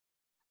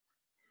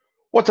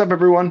What's up,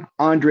 everyone?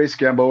 Andres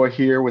Gamboa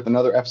here with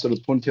another episode of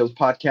the Ponytails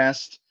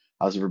Podcast.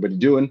 How's everybody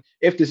doing?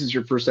 If this is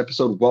your first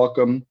episode,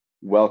 welcome,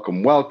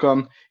 welcome,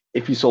 welcome.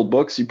 If you sold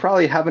books, you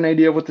probably have an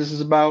idea of what this is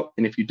about.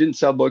 And if you didn't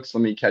sell books,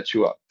 let me catch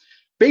you up.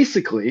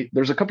 Basically,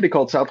 there's a company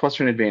called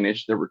Southwestern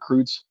Advantage that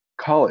recruits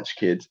college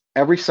kids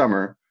every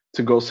summer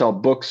to go sell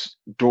books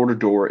door to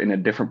door in a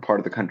different part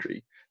of the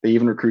country. They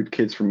even recruit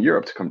kids from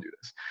Europe to come do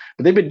this.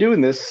 But they've been doing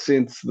this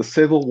since the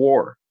Civil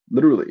War,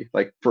 literally,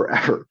 like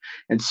forever.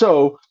 And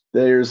so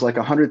there's like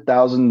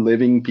 100,000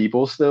 living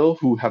people still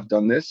who have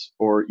done this,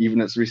 or even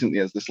as recently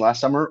as this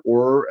last summer,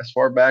 or as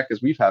far back as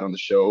we've had on the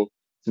show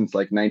since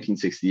like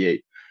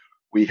 1968.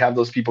 We have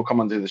those people come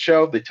onto the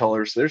show. They tell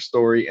us their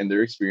story and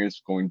their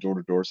experience going door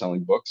to door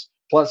selling books,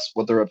 plus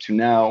what they're up to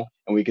now.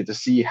 And we get to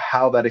see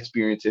how that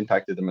experience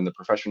impacted them in the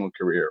professional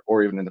career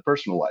or even in the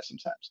personal life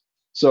sometimes.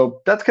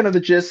 So that's kind of the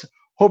gist.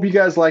 Hope you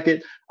guys like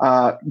it.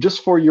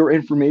 Just for your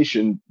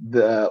information,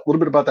 the little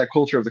bit about that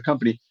culture of the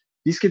company.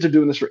 These kids are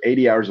doing this for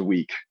 80 hours a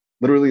week,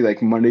 literally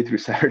like Monday through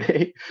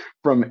Saturday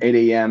from 8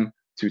 a.m.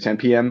 to 10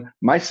 p.m.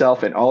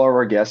 Myself and all of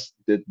our guests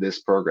did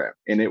this program.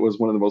 And it was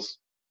one of the most,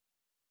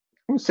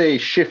 I would say,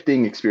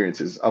 shifting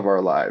experiences of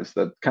our lives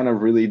that kind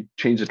of really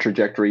changed the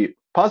trajectory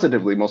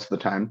positively most of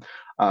the time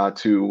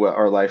to what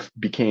our life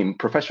became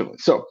professionally.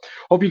 So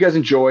hope you guys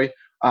enjoy.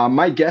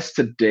 My guest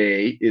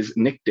today is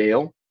Nick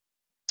Dale.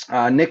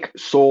 Nick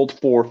sold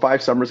for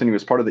 5 summers and he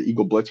was part of the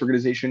Eagle Blitz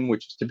organization,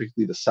 which is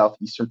typically the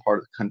southeastern part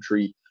of the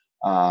country,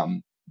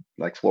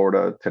 like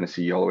Florida,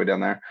 Tennessee, all the way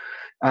down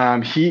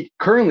there. He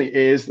currently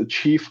is the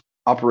chief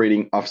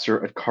operating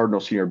officer at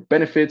Cardinal Senior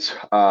Benefits.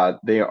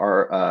 They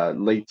are a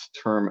late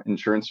term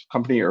insurance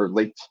company or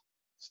late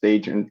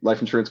stage and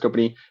life insurance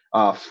company.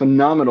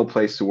 Phenomenal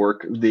place to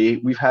work.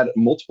 We've had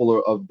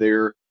multiple of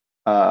their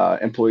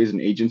employees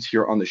and agents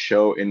here on the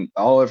show, and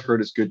all I've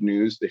heard is good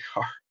news. They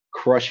are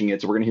crushing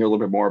it. So we're going to hear a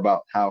little bit more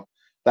about how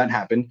that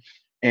happened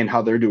and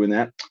how they're doing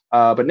that.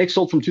 But Nick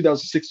sold from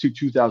 2006 to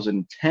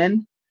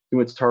 2010. He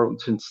went to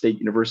Tarleton State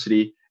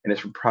University and is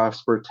from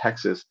Prosper,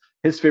 Texas.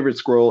 His favorite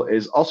scroll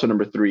is also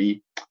number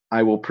 3.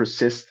 I will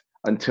persist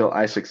until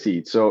I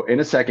succeed. So in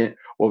a second,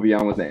 we'll be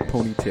on with Nick.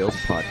 Ponytails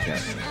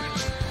Podcast.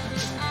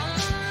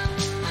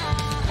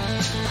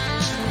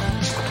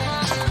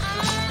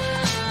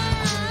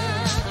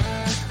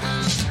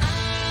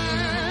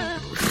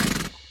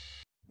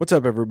 What's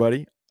up,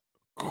 everybody?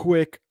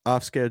 Quick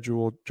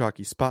off-schedule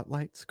jockey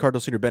spotlights.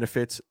 Cardinal Senior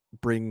Benefits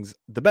brings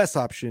the best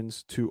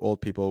options to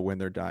old people when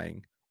they're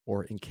dying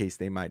or in case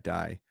they might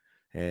die,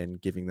 and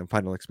giving them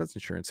final expense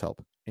insurance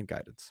help and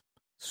guidance.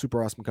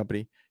 Super awesome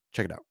company.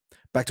 Check it out.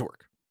 Back to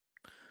work.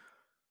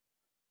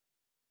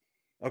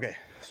 Okay,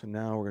 so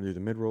now we're going to do the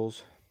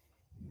mid-rolls.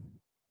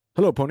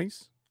 Hello,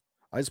 ponies.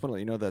 I just want to let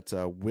you know that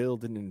Will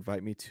didn't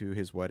invite me to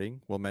his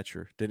wedding. Will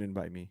Metcher didn't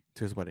invite me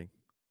to his wedding.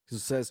 He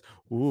says,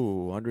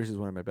 ooh, Andres is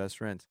one of my best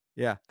friends.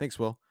 Yeah, thanks,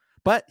 Will.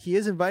 But he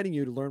is inviting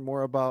you to learn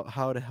more about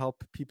how to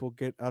help people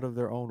get out of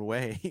their own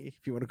way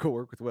if you want to go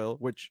work with Will,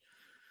 which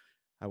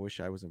I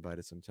wish I was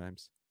invited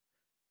sometimes.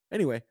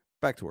 Anyway,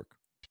 back to work.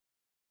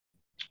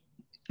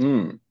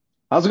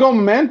 How's it going,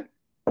 my man?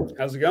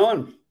 How's it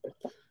going?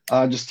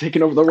 Just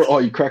taking over the world. Oh,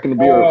 you cracking the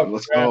beer open.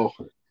 Let's go.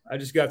 I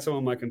just got some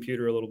on my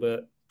computer a little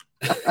bit.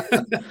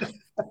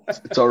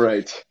 It's all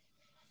right.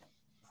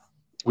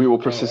 We will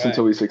persist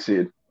until we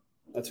succeed.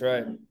 That's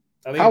right.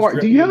 I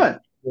think do you have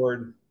a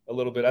board a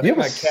little bit? I think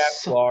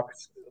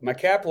my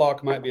cap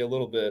lock might be a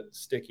little bit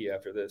sticky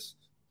after this.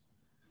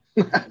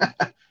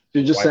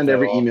 You just send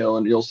every email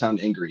and you'll sound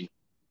angry.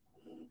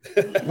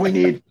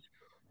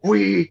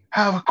 We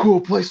have a cool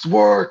place to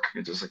work.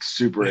 It's just like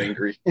super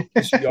angry.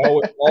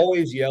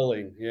 always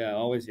yelling. Yeah,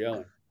 always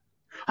yelling.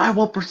 I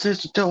will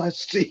persist until I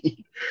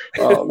see.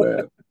 Oh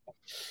man,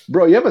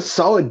 bro, you have a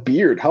solid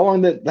beard. How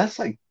long that's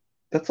like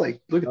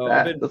look at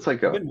that.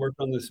 I've been working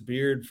on this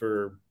beard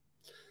for.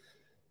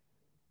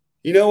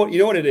 You know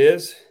what it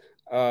is.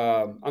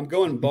 I'm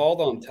going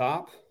bald on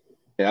top.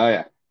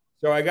 Yeah.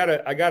 So I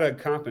gotta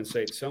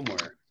compensate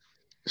somewhere.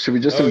 Should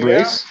we just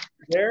embrace?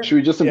 Yeah? Should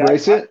we just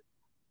embrace it?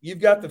 You've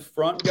got the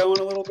front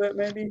going a little bit,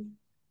 maybe.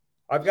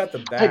 I've got the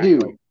back. I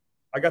do.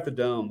 I got the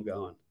dome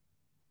going.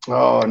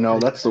 Oh no,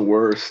 that's the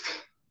worst.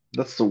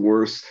 That's the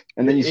worst.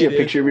 And then you see a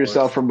picture of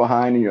yourself from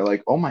behind, and you're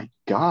like, "Oh my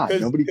god,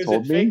 nobody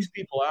told me." It fakes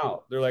people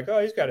out. They're like, "Oh,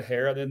 he's got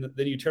hair." And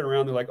then you turn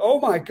around, they're like, "Oh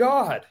my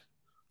god,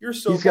 you're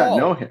so." He's got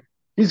no hair.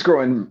 He's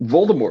growing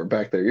Voldemort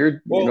back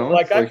there.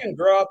 I can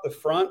grow out the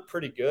front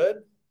pretty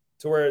good,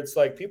 to where it's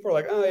like people are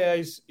like, "Oh yeah,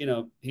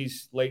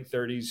 he's late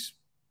 30s."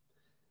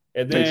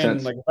 And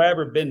then like if I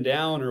ever bend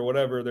down or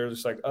whatever, they're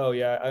just like, "Oh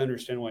yeah, I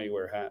understand why you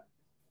wear a hat."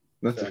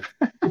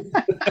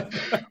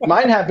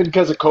 Mine happened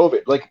because of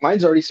COVID. Like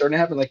mine's already starting to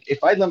happen. Like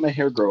if I let my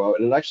hair grow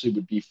out, it actually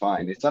would be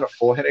fine. It's not a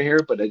full head of hair,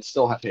 but I'd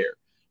still have hair.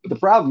 But the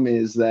problem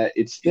is that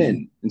it's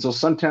thin. And so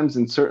sometimes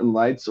in certain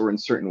lights or in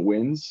certain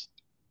winds,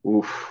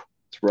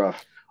 it's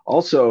rough.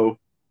 Also,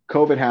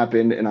 COVID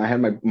happened and I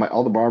had my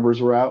all the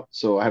barbers were out.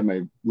 So I had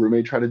my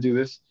roommate try to do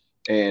this.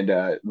 And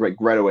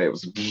right away it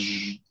was,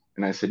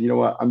 and I said, you know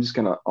what? I'm just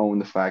going to own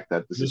the fact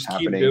that this is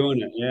happening. Keep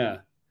doing it. Yeah.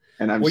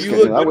 And I'm just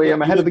getting that way.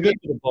 I'm ahead of the game.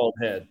 With a bald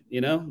head, you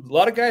know, a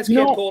lot of guys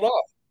can't pull it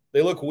off.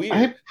 They look weird.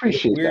 I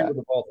appreciate weird that. With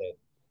a bald head.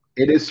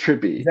 It is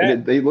trippy.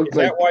 They look is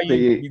like that why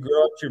you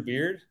grow out your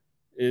beard?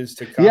 Is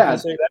to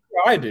compensate? That's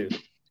what I do.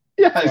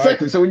 Yeah,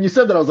 exactly. So when you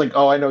said that, I was like,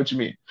 oh, I know what you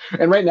mean.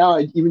 And right now,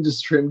 I even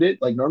just trimmed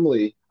it. Like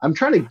normally, I'm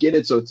trying to get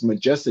it so it's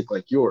majestic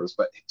like yours,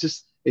 but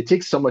it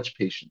takes so much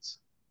patience.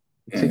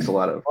 It takes a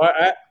lot of. Well,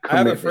 I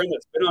have a friend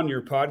that's been on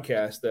your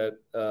podcast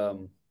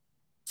that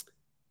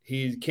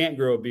he can't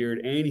grow a beard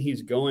and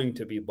he's going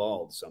to be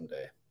bald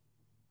someday.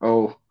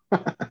 Oh,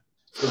 so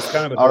it's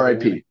kind of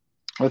R.I.P.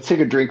 Let's take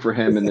a drink for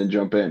him and then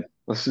jump in.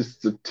 Let's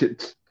just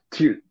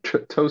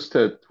toast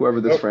to whoever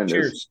this friend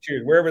is.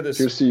 Cheers. Wherever this.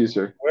 Cheers to you,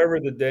 sir. Wherever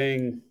the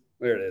dang.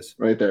 There it is.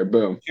 Right there.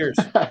 Boom. Cheers.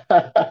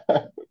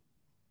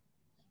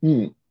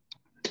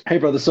 Hey,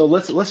 brother. So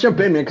let's jump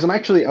in, man. Because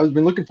I've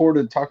been looking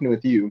forward to talking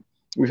with you.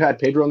 We've had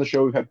Pedro on the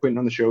show. We've had Quentin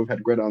on the show. We've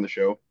had Greta on the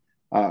show.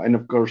 And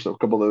of course, a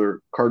couple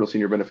other Cardinal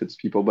Senior Benefits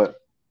people. But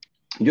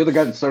you're the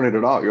guy that started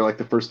it all. You're like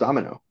the first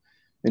domino.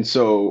 And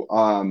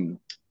so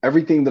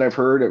everything that I've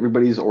heard,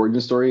 everybody's origin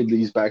story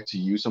leads back to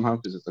you somehow.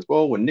 Because it's like,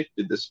 well, when Nick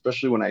did this,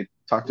 especially when I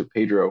talked to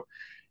Pedro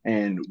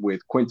and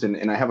with Quentin,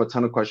 and I have a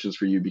ton of questions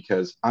for you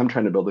because I'm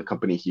trying to build a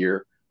company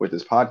here with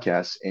this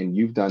podcast, and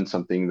you've done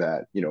something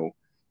that, you know,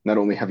 not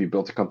only have you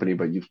built a company,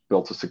 but you've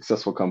built a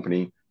successful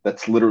company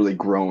that's literally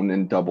grown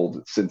and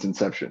doubled since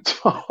inception.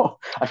 So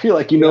I feel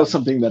like you know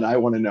something that I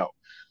want to know.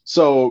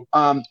 So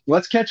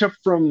let's catch up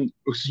so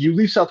you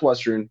leave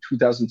Southwestern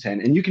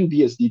 2010, and you can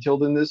be as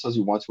detailed in this as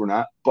you want to or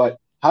not, but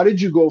how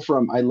did you go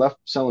from I left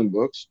selling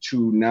books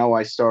to now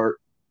I start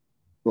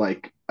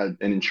like an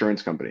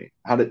insurance company?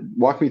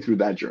 Walk me through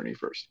that journey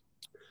first.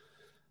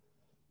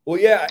 Well,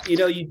 yeah, you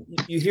know, you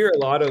hear a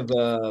lot of.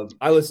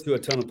 I listen to a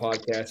ton of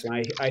podcasts,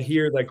 and I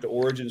hear like the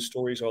origin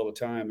stories all the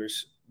time.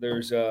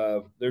 There's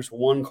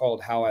one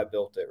called "How I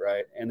Built It,"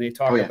 right? And they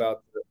talk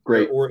about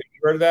great. You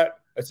heard of that?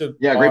 That's a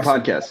great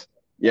podcast.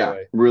 Yeah,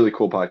 really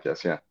cool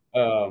podcast. Yeah.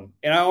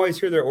 And I always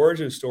hear their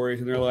origin stories,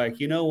 and they're like,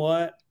 you know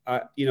what?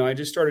 I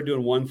just started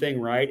doing one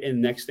thing right,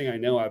 and next thing I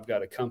know, I've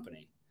got a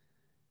company.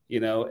 You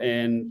know,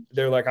 and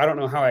they're like, I don't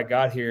know how I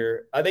got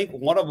here. I think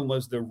one of them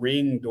was the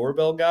Ring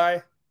doorbell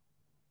guy.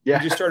 Yeah.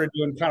 He just started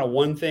doing kind of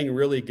one thing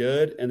really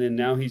good. And then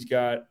now he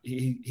sold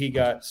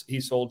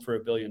for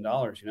 $1 billion,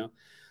 you know?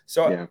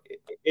 So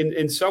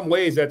in some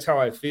ways, that's how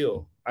I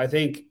feel. I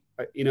think,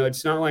 you know,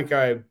 it's not like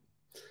I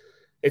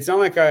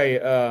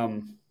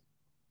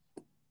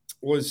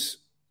was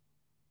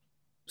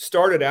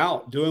started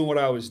out doing what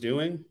I was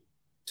doing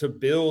to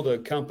build a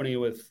company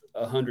with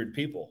 100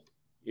 people.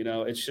 You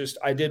know, it's just,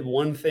 I did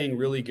one thing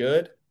really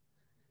good.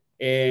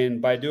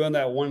 And by doing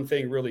that one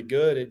thing really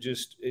good, it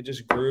just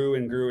grew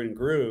and grew and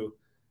grew.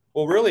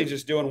 Well, really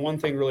just doing one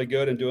thing really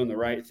good and doing the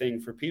right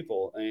thing for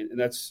people. And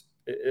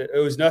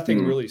it was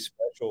nothing really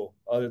special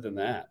other than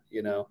that,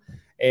 you know,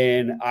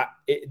 and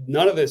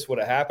none of this would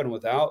have happened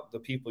without the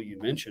people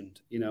you mentioned,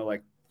 you know,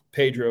 like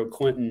Pedro,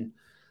 Quentin,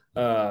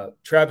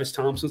 Travis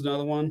Thompson's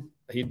another one.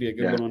 He'd be a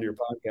good one on your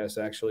podcast,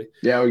 actually.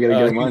 Yeah, we got to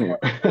get him on here.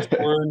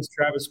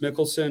 Travis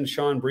Mickelson,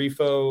 Sean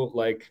Brifo,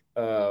 like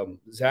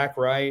Zach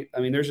Wright.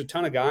 I mean, there's a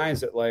ton of guys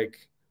that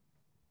like.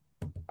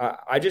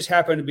 I just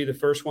happened to be the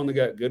first one that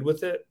got good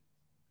with it,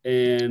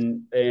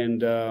 and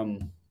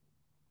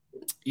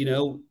you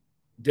know,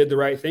 did the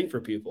right thing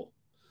for people.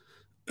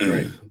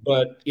 Right.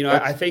 But you know,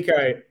 I think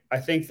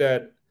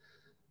that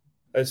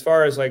as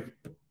far as like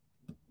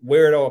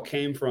where it all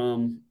came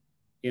from,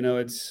 you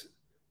know,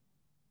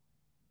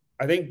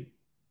 I think.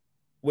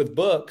 With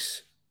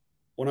books,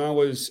 when I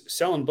was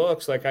selling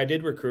books, like I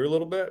did recruit a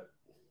little bit,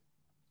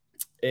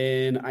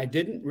 and I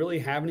didn't really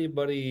have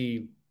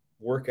anybody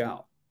work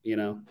out, you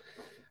know.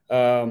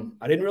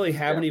 I didn't really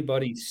have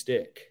anybody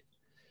stick.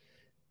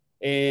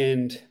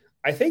 And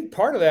I think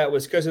part of that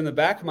was because in the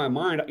back of my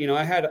mind, you know,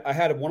 I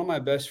had one of my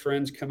best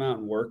friends come out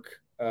and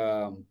work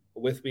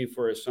with me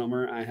for a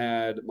summer. I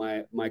had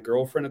my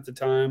girlfriend at the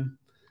time,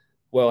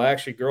 well,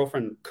 actually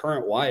girlfriend,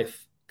 current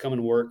wife, come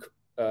and work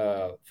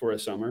for a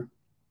summer.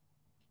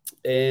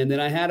 And then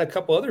I had a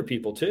couple other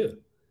people too.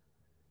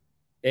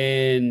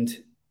 And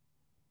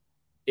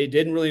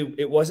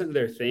it wasn't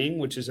their thing,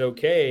 which is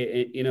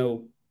okay. You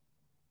know,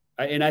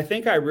 I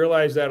think I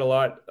realized that a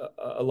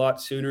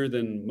lot sooner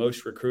than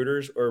most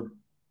recruiters or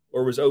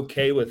was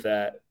okay with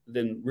that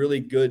than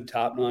really good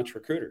top-notch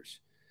recruiters.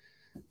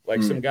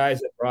 Like some guys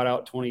that brought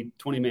out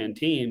 20-man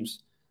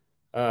teams.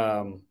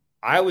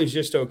 I was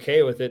just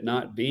okay with it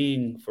not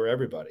being for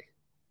everybody,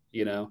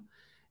 you know?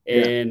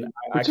 And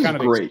I kind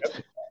of great.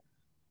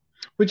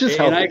 Which is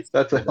healthy.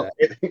 That's a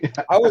healthy thing.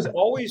 I was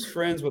always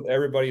friends with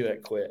everybody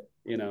that quit,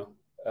 you know.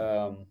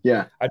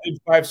 I did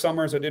 5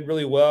 summers. I did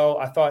really well.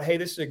 I thought, hey,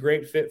 this is a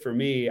great fit for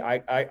me.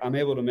 I'm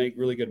able to make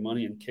really good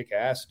money and kick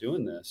ass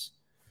doing this.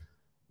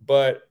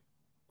 But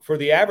for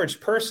the average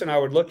person, I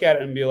would look at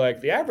it and be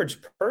like, the average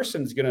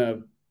person's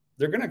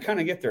they're gonna kind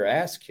of get their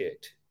ass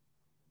kicked,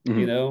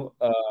 you know.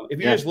 If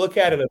you just look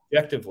at it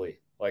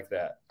objectively like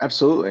that.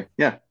 Absolutely,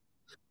 yeah.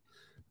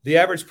 the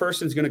average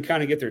person is going to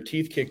kind of get their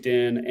teeth kicked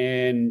in,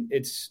 and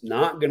it's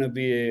not going to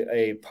be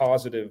a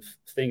positive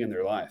thing in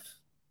their life,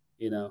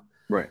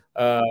 Right.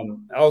 I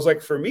was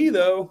like, for me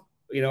though,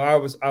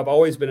 I've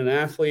always been an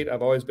athlete.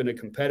 I've always been a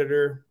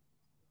competitor.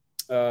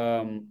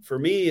 For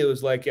me, it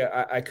was like,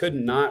 I could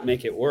not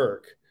make it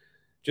work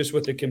just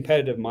with the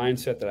competitive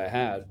mindset that I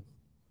had.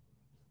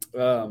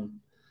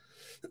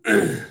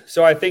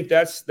 So I think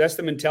that's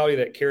the mentality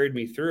that carried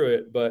me through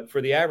it. But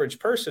for the average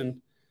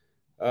person,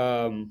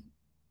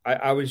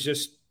 I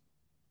just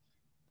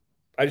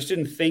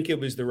didn't think it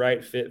was the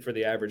right fit for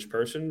the average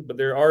person, but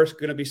there are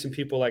going to be some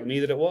people like me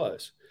that it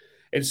was.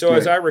 And so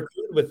as I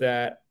recruited with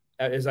that,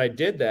 as I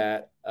did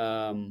that,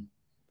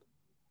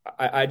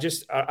 I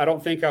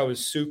don't think I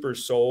was super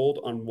sold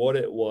on what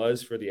it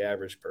was for the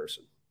average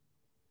person.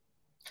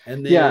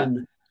 And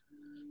then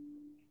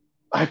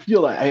I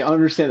feel like I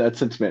understand that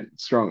sentiment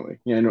strongly.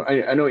 I know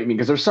what you mean,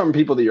 because there's some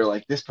people that you're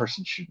like, this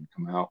person shouldn't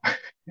come out,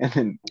 and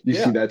then you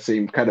see that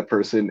same kind of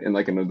person in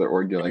like another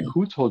org. You're like,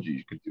 who told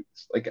you could do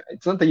this? Like,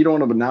 it's not that you don't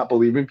want to not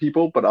believe in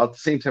people, but at the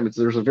same time,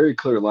 there's a very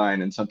clear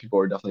line, and some people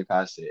are definitely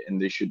past it,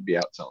 and they should be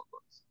out selling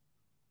books.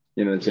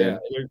 You know what I'm saying?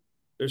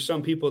 There's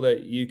some people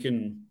that you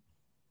can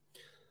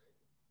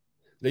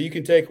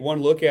take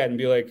one look at and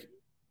be like,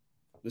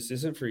 this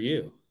isn't for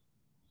you.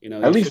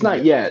 At least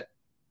not yet.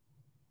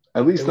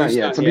 At least not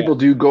yet. Some people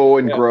do go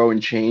and grow and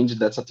change.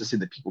 That's not to say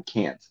that people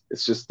can't.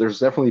 It's just there's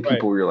definitely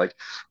people where you're like,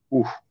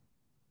 ooh,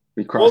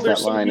 we crossed that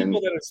line. Some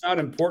people that it's not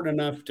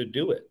important enough to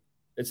do it.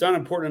 It's not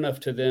important enough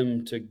to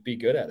them to be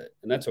good at it,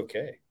 and that's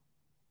okay.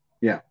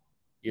 Yeah,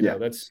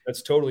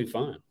 that's totally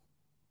fine.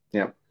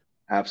 Yeah,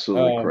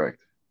 absolutely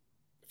correct.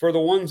 For the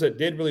ones that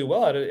did really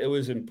well at it, it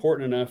was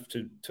important enough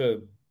to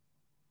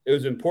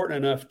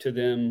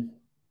them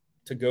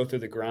to go through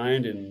the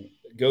grind and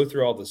go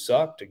through all the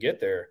suck to get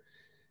there.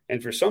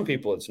 And for some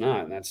people, it's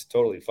not, and that's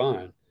totally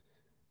fine.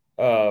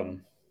 But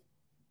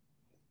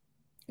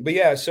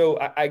yeah, so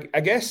I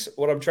guess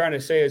what I'm trying to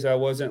say is I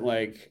wasn't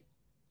like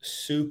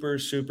super,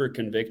 super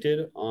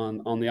convicted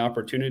on the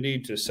opportunity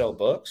to sell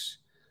books.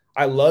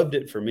 I loved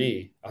it for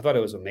me. I thought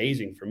it was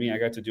amazing for me. I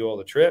got to do all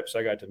the trips.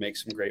 I got to make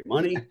some great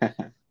money.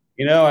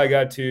 I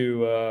got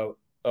to,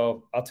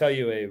 I'll tell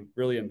you a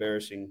really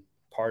embarrassing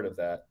part of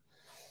that.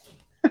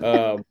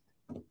 After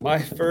my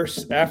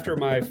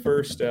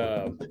first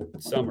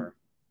summer,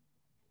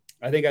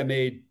 I think I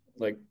made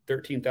like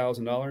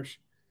 $13,000,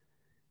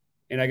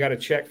 and I got a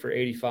check for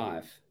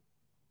 $85,000.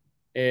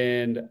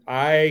 And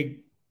I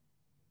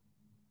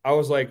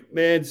was like,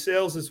 man,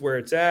 sales is where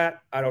it's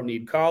at. I don't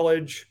need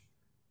college.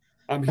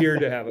 I'm here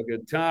to have a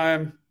good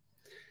time.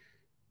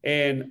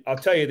 And I'll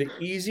tell you, the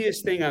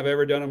easiest thing I've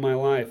ever done in my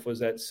life was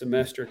that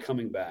semester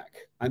coming back.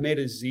 I made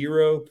a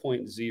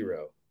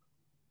 0.0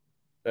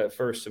 that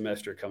first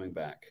semester coming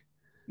back.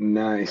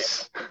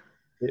 Nice.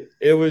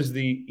 It was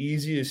the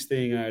easiest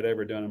thing I had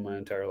ever done in my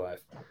entire life.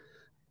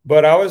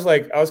 But I was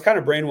kind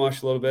of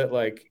brainwashed a little bit.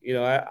 Like,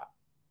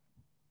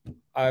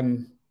 I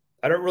don't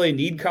really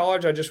need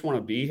college. I just want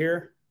to be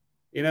here,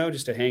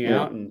 just to hang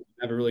out and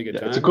have a really good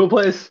time. It's a cool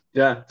place.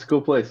 Yeah, it's a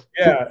cool place.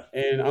 Yeah.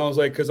 And I was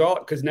like,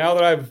 because now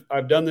that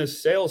I've done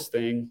this sales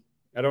thing,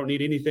 I don't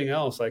need anything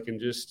else. I can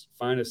just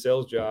find a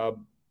sales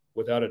job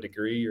without a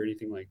degree or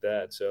anything like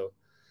that. So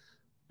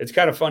it's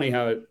kind of funny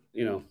how it,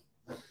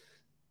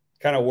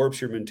 kind of warps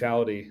your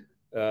mentality.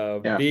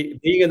 Being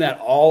in that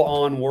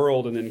all on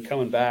world and then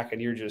coming back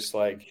and you're just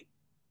like,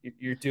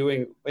 you're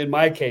doing, in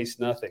my case,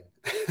 nothing.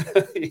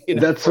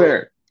 That's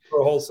fair. For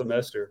a whole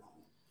semester.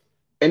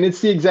 And it's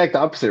the exact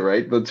opposite,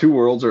 right? The two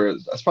worlds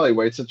that's probably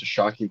why it's such a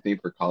shocking thing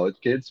for college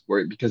kids,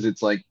 because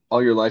it's like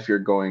all your life you're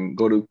going,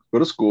 go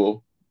to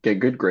school, get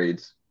good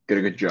grades, get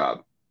a good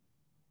job,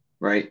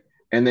 right?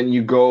 And then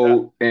you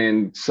go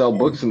and sell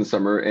books in the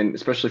summer, and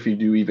especially if you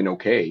do even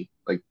okay,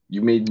 like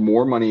you made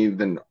more money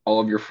than all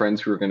of your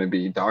friends who are going to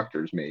be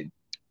doctors made.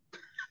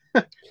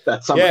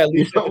 That summer, at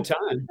least at the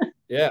time.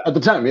 Yeah, at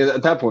the time,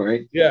 at that point,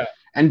 right? Yeah.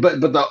 And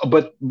but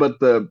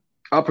the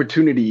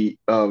opportunity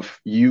of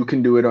you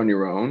can do it on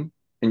your own,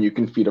 and you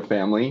can feed a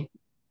family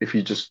if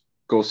you just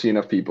go see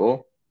enough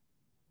people.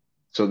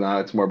 So now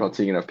it's more about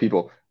seeing enough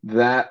people.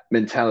 That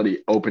mentality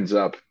opens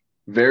up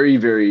very,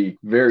 very,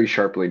 very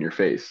sharply in your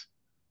face.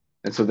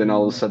 And so then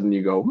all of a sudden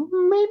you go,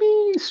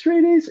 maybe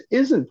straight A's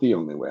isn't the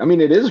only way. I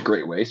mean, it is a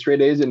great way. Straight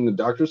A's in the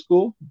doctor's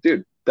school,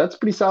 dude, that's a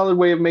pretty solid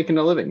way of making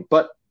a living.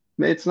 But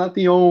it's not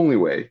the only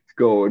way to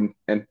go and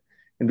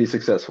be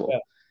successful. Yeah.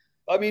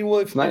 I mean, well,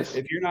 it's nice.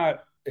 If you're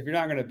not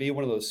going to be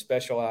one of those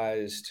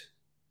specialized,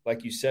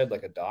 like you said,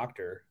 like a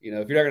doctor, if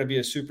you're not going to be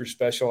a super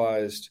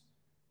specialized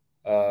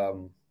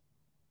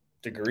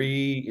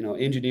degree,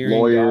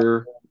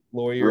 engineering, lawyer,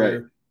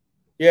 right.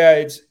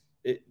 Yeah,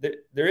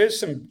 there is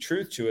some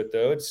truth to it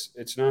though.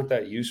 It's not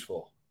that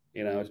useful,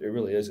 it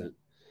really isn't.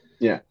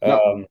 Yeah.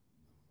 No.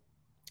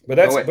 But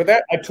I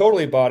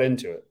totally bought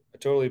into it.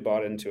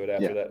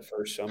 After that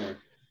first summer.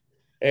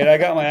 And I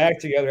got my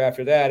act together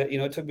after that.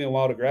 It took me a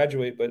while to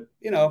graduate, but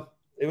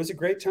it was a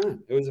great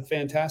time. It was a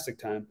fantastic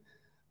time.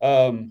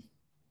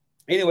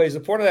 Anyways, the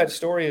point of that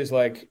story is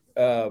like,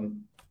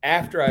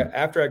 after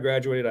I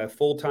graduated, I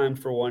full-time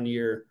for 1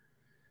 year.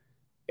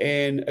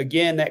 And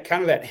again,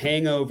 that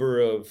hangover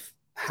of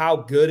how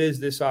good is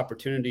this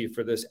opportunity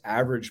for this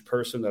average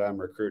person that I'm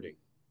recruiting,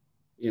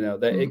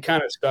 that it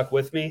kind of stuck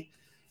with me.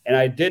 And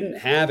I didn't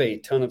have a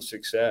ton of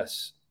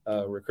success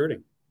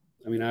recruiting.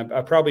 I mean,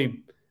 I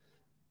probably,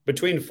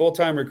 between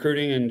full-time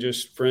recruiting and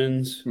just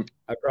friends,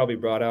 I probably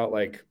brought out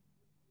like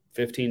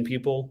 15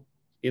 people,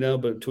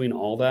 between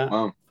all that.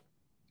 Wow.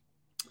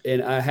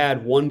 And I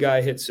had one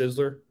guy hit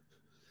Sizzler.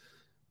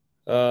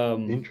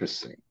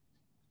 Interesting.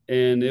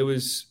 And it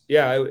was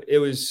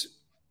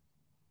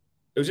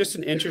just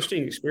an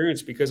interesting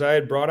experience because I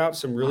had brought out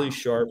some really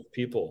sharp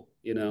people,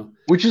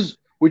 Which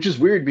is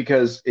weird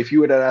because if you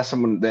would have asked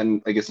someone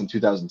then, I guess in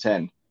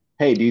 2010,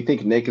 hey, do you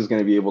think Nick is going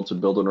to be able to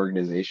build an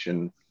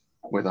organization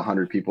with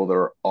 100 people that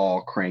are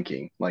all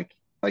cranking? Like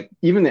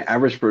even the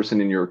average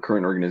person in your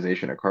current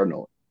organization at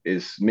Cardinal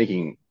is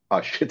making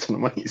a shit ton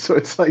of money. So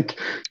it's like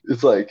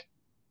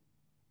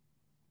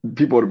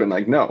people would have been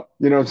like, no,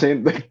 you know what I'm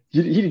saying? Like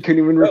he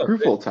couldn't even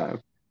recruit full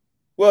time.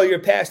 Well, your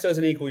past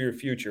doesn't equal your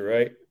future,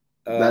 right?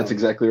 That's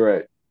exactly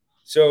right.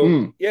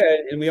 So yeah,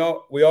 and we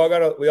all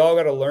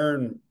gotta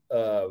learn.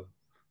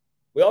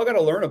 We all got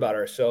to learn about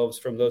ourselves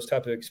from those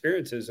type of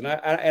experiences. And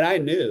I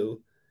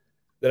knew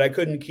that I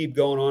couldn't keep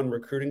going on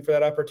recruiting for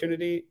that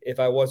opportunity if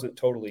I wasn't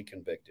totally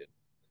convicted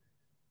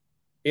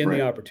in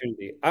the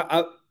opportunity.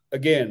 I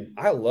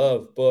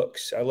love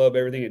books. I love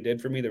everything it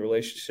did for me, the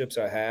relationships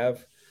I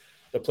have,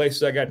 the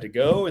places I got to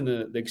go, and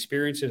the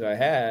experiences I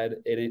had.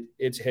 And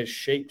it has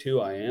shaped who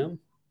I am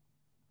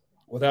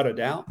without a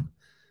doubt.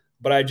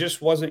 But I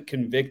just wasn't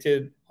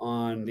convicted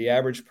on the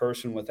average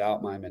person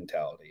without my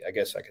mentality, I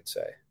guess I could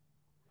say.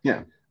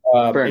 Yeah.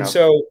 Fair enough.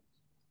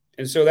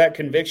 And so that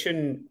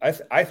conviction,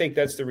 I think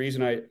that's the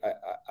reason I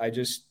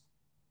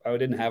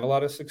didn't have a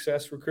lot of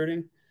success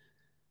recruiting.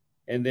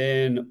 And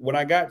then when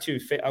I got to,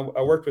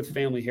 I worked with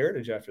Family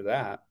Heritage after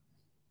that.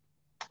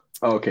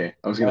 Oh, okay.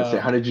 I was going to say,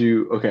 how did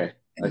you, okay,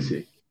 I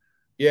see.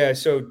 Yeah.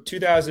 So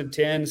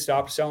 2010,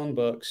 stopped selling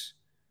books.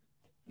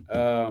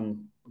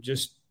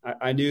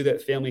 I knew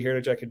that Family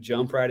Heritage, I could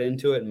jump right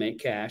into it and make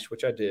cash,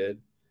 which I did.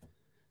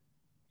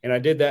 And I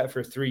did that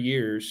for 3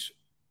 years.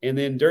 And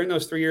then during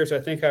those 3 years, I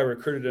think I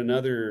recruited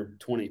another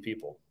 20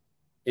 people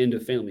into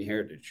Family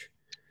Heritage.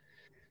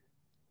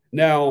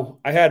 Now,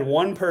 I had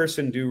one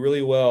person do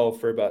really well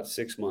for about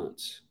 6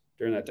 months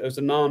during that. It was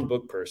a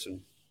non-book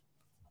person.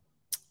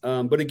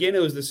 But again,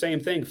 it was the same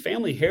thing.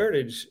 Family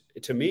Heritage,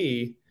 to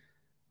me,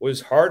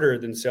 was harder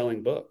than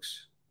selling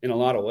books in a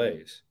lot of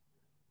ways.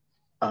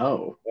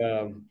 Oh.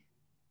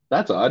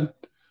 That's odd.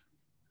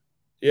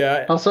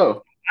 Yeah. How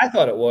so? I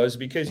thought it was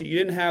because you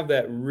didn't have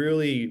that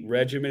really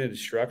regimented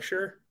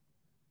structure.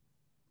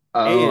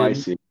 Oh, I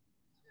see.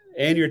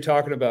 And you're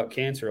talking about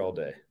cancer all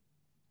day.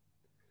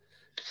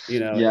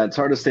 Yeah, it's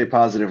hard to stay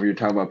positive when you're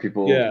talking about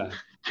people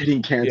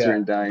getting cancer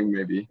and dying,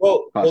 maybe.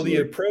 Well, the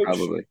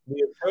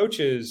approach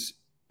is,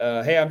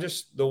 hey, I'm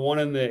just the one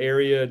in the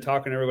area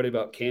talking to everybody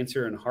about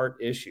cancer and heart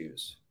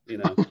issues.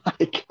 Oh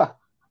my God.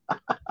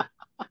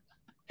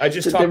 I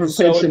just talked to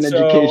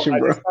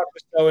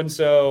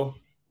so-and-so.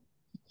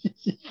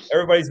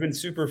 Everybody's been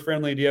super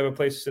friendly. Do you have a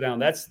place to sit down?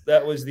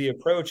 That was the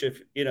approach if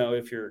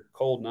you're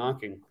cold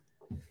knocking.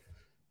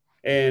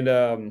 And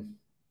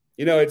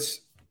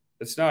it's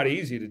not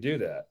easy to do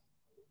that.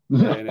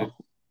 No. And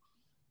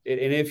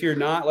if you're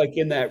not like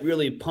in that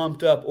really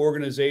pumped up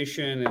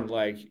organization and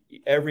like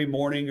every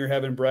morning you're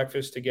having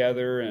breakfast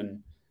together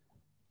and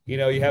you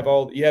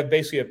have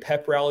basically a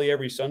pep rally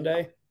every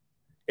Sunday.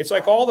 It's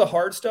like all the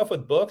hard stuff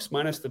with books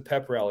minus the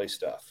pep rally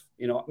stuff,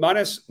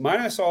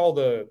 minus all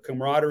the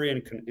camaraderie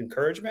and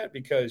encouragement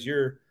because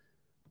you're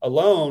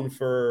alone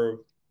for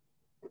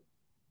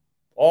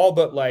all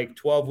but like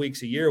 12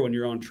 weeks a year when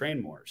you're on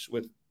Trainmores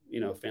with,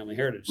 Family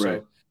Heritage.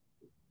 Right.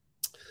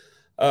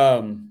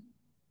 So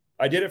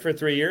I did it for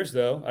 3 years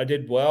though. I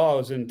did well. I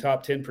was in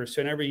top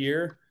 10% every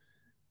year.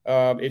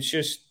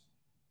 It's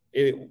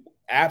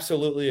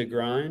absolutely a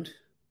grind.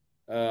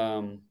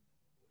 So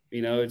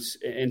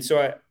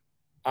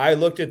I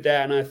looked at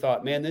that and I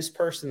thought, man, this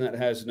person that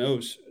has no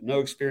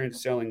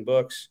experience selling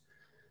books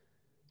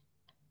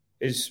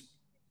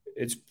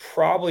it's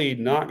probably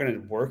not going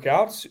to work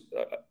out.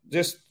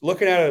 Just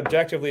looking at it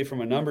objectively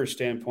from a numbers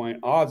standpoint,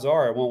 odds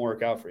are it won't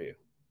work out for you.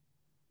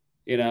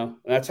 And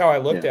that's how I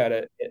looked at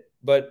it.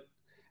 But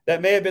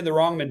that may have been the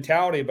wrong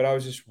mentality, but I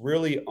was just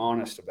really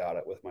honest about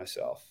it with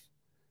myself.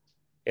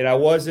 And I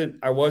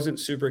wasn't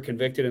super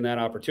convicted in that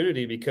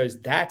opportunity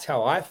because that's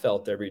how I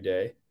felt every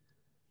day.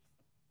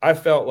 I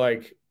felt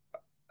like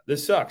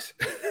this sucks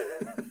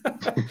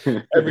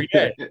every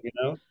day,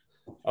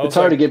 It's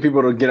hard to get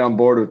people to get on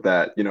board with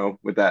that,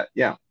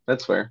 Yeah,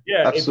 that's fair.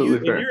 Yeah.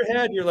 Absolutely fair. In your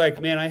head, you're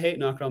like, man, I hate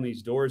knocking on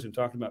these doors and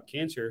talking about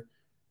cancer.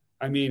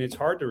 I mean, it's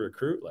hard to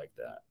recruit like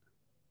that,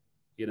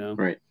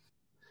 Right.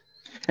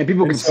 And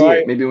people can see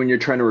it. Maybe when you're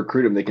trying to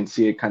recruit them, they can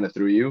see it kind of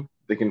through you.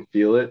 They can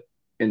feel it.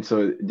 And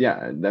so,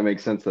 yeah, that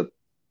makes sense that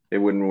it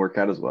wouldn't work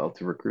out as well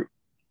to recruit.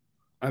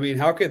 I mean,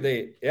 how could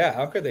they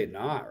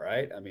not,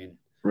 right? I mean,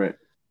 right.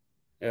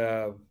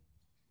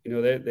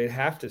 They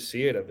have to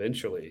see it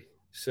eventually.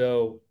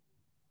 So,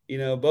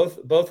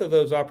 both of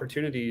those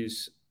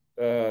opportunities,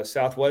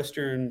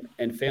 Southwestern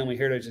and Family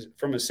Heritage,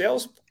 from a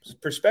sales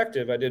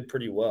perspective, I did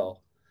pretty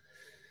well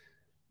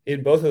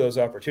in both of those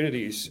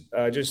opportunities.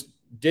 I just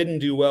didn't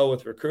do well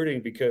with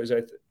recruiting because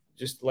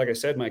like I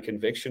said, my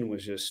conviction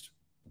was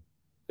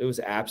it was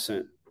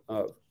absent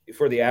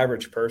for the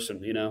average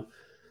person.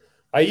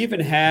 I even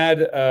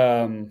had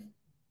a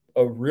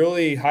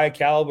really high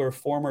caliber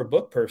former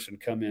book person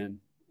come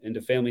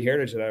into Family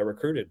Heritage that I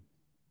recruited.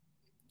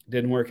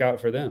 Didn't work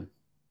out for them,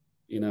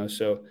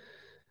 so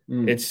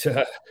it's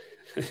like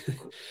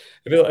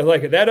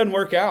if that doesn't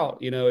work out,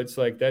 it's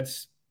like,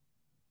 that's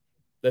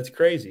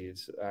crazy.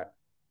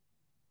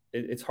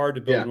 It's hard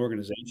to build an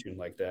organization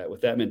like that with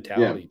that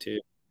mentality too.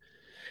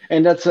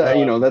 And that's,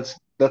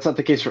 that's not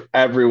the case for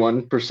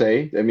everyone per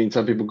se. I mean,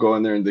 some people go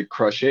in there and they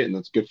crush it and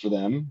that's good for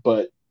them.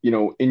 But,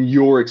 in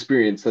your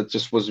experience, that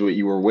just was what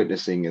you were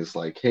witnessing, is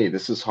like, hey,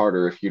 this is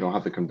harder if you don't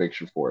have the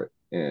conviction for it.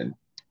 And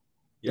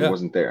it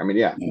wasn't there. I mean,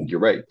 you're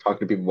right.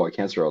 Talking to people about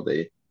cancer all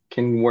day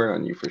can wear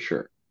on you for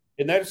sure.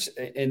 And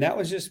that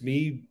was just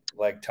me,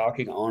 like,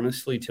 talking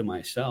honestly to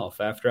myself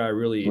after I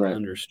really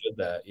understood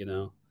that,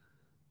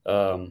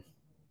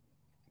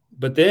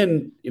 but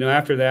then,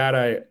 after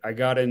that, I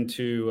got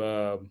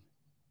into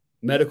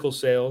medical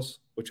sales,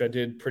 which I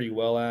did pretty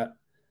well at.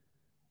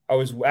 I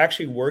was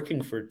actually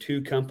working for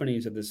two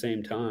companies at the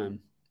same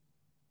time.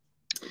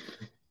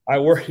 I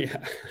was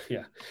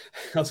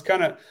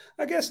kind of,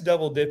 I guess,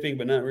 double dipping,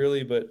 but not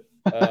really. But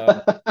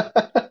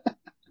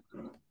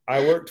I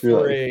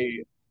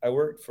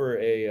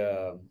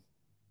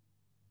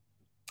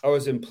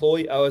was an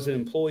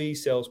employee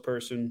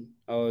salesperson.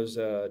 I was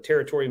a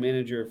territory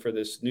manager for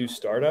this new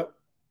startup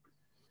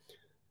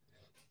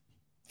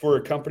for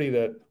a company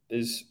that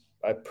is,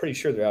 I'm pretty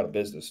sure they're out of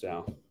business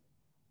now.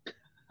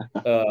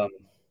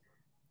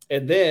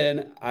 And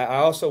then I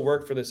also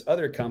worked for this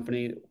other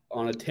company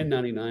on a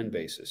 1099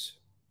 basis.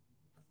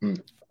 I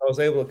was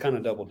able to kind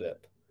of double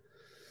dip.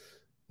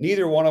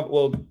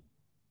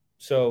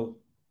 So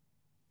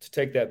to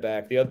take that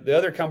back, the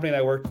other company that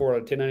I worked for on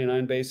a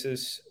 1099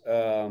 basis,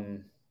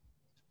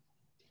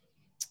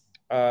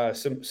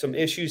 some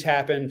issues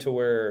happened to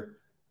where,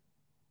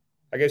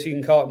 I guess you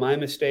can call it my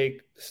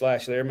mistake /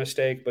 their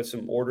mistake, but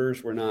some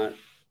orders were not.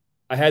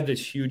 I had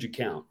this huge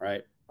account,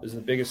 right? It was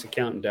the biggest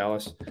account in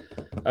Dallas.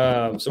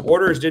 Some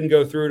orders didn't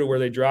go through to where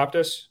they dropped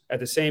us.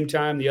 At the same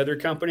time, the other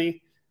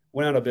company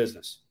went out of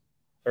business.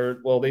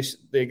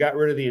 They got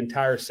rid of the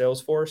entire sales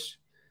force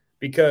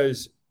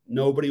because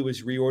nobody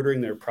was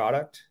reordering their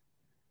product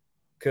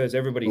because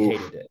everybody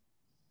hated it.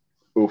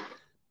 Oof.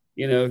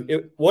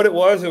 It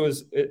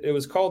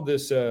was called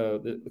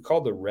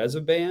called the Reza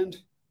band.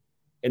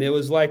 And it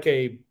was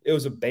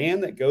a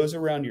band that goes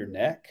around your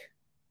neck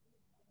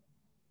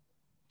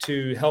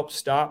to help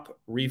stop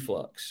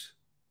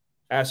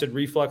acid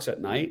reflux at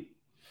night.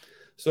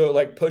 So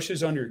it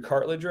pushes on your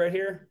cartilage right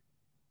here,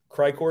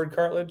 cricoid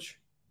cartilage.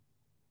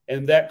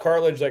 And that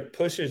cartilage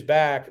pushes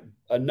back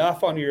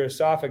enough on your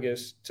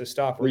esophagus to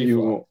stop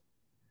reflux.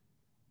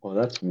 Well,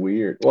 that's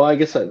weird. Well, I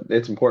guess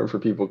it's important for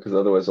people because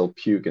otherwise they'll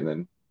puke and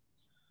then.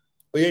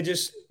 Well,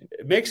 it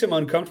makes them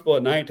uncomfortable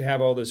at night to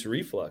have all this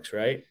reflux,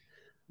 right?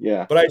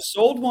 Yeah. But I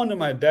sold one to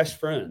my best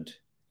friend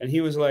and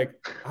he was like,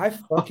 I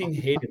fucking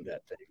hated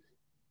that thing.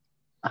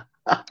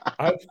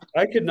 I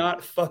could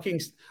not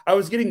I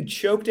was getting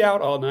choked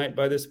out all night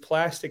by this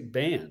plastic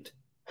band.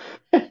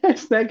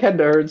 His neck had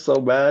to hurt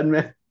so bad,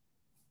 man.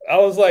 I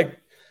was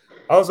like,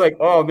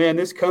 oh man,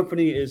 this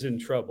company is in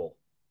trouble.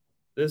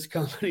 This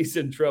company's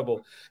in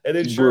trouble. And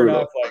then sure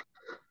enough,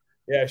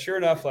 and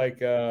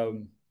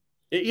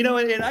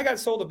I got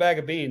sold a bag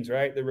of beans,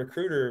 right? The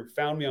recruiter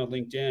found me on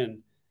LinkedIn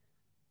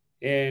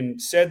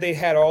and said they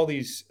had all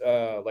these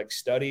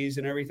studies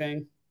and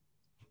everything.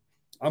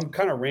 I'm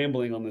kind of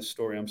rambling on this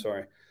story. I'm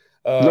sorry.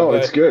 No,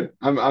 it's good.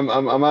 I'm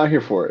out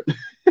here for it.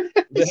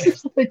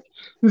 This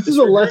is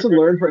a lesson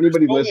learned for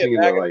anybody listening.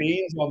 On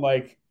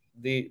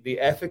the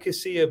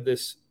efficacy of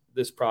this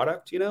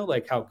product,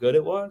 how good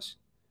it was.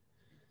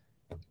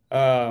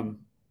 And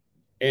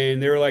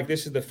they were like,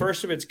 this is the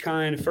first of its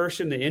kind,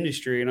 first in the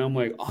industry. And I'm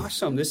like,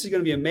 awesome. This is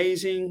going to be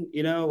amazing.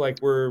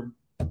 We're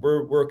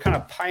kind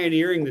of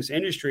pioneering this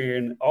industry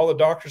and all the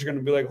doctors are going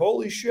to be like,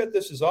 holy shit,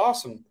 this is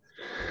awesome.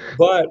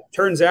 But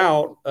turns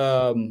out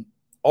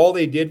all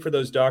they did for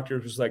those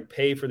doctors was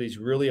pay for these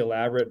really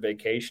elaborate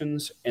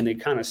vacations. And they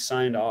kind of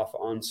signed off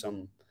on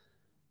some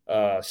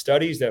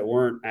studies that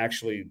weren't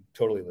actually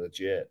totally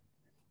legit.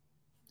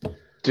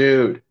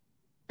 Dude,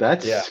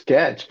 that's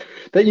sketch.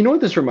 That, you know what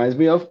this reminds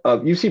me of?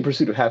 You've seen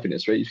Pursuit of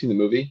Happiness, right? You've seen the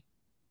movie?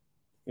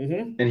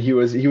 Mm-hmm. And he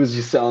was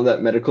just selling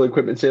that medical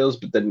equipment sales,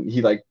 but then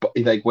he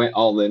went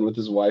all in with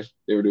his wife.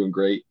 They were doing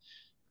great.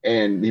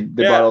 And they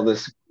bought all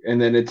this. And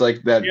then it's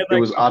it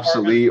was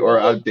obsolete or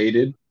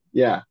outdated.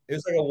 Yeah. It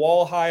was a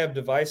wall high of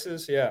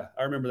devices. Yeah,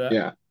 I remember that.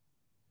 Yeah.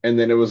 and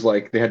then it was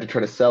like they had to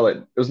try to sell it.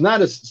 It wasn't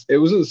a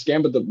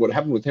scam, but what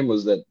happened with him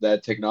was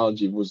that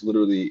technology was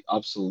literally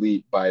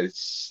obsolete by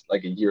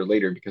like a year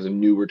later because a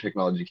newer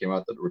technology came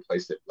out that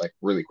replaced it like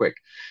really quick.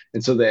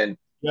 And so then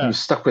he was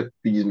stuck with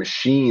these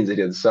machines that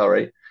he had to sell,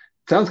 right?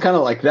 Sounds kind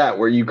of like that,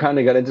 where you kind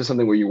of got into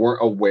something where you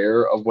weren't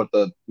aware of what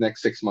the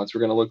next 6 months were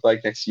going to look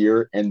like next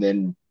year, and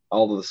then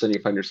all of a sudden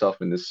you find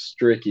yourself in this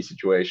tricky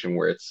situation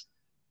where it's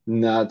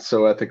not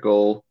so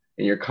ethical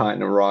and you're caught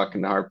in a rock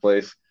in a hard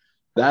place.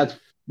 That's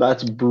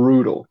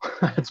brutal.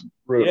 That's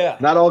brutal. Yeah.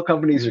 Not all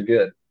companies are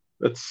good.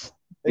 That's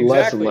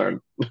lesson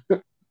learned.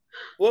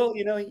 Well,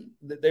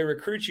 they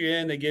recruit you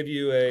in. They give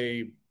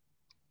you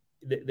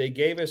they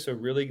gave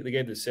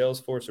the sales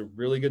force a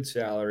really good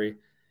salary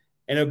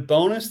and a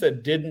bonus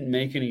that didn't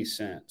make any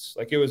sense.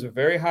 Like, it was a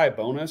very high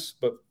bonus,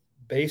 but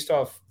based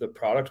off the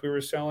product we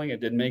were selling, it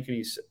didn't make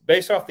any sense.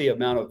 Based off the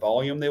amount of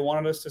volume they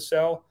wanted us to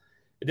sell,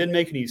 it didn't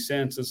make any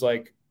sense. It's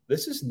like,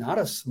 this is not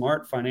a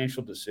smart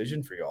financial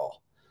decision for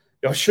y'all.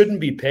 Y'all shouldn't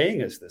be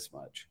paying us this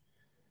much.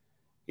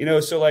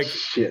 So like,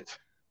 shit.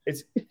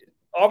 It's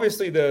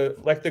obviously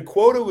the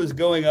quota was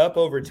going up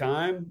over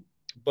time,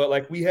 but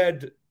like we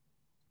had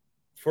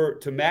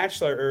to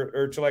match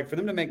or to like for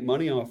them to make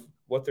money off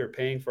what they're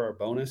paying for our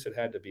bonus, it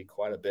had to be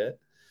quite a bit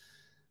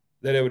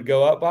that it would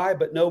go up by,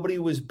 but nobody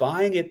was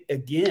buying it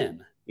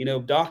again.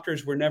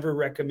 Doctors were never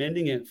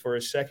recommending it for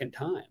a second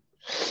time.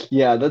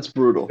 Yeah, that's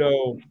brutal.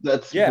 So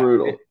that's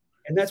brutal.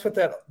 And that's what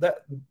that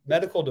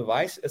medical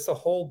device, it's the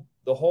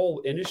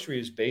whole industry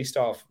is based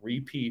off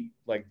repeat,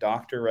 like,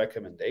 doctor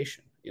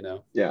recommendation,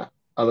 Yeah.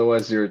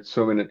 Otherwise you're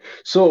swimming in.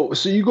 So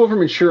you go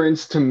from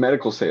insurance to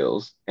medical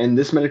sales, and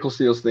this medical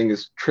sales thing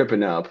is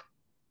tripping up.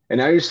 And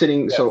now you're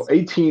sitting, yes. So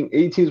 18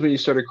 is when you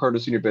started Cardinal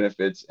Senior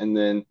Benefits. And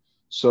then,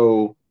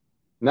 so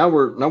now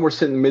we're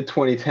sitting mid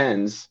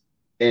 2010s.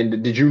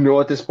 And did you know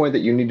at this point that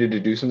you needed to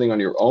do something on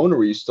your own, or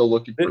were you still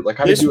looking for, like,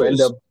 how did you end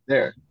up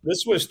there?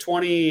 This was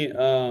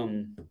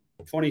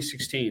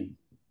 2016.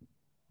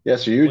 Yeah.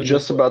 So you're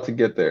just about to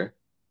get there.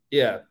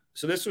 Yeah.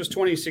 So this was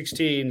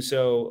 2016.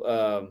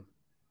 So,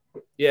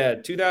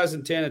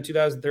 2010 and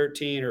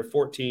 2013 or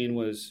 14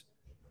 was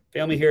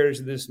Family Heritage,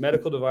 this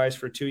medical device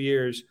for 2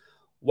 years.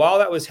 While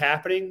that was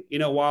happening,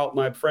 while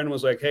my friend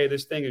was like, hey,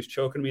 this thing is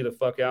choking me the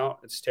fuck out,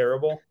 it's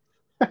terrible.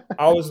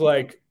 I was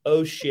like,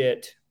 oh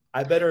shit,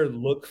 I better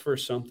look for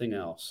something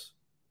else,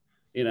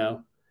 Yeah.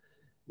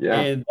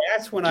 And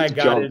that's when I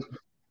got it.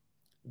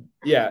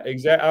 Yeah,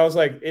 exactly. I was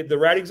like, the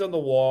writing's on the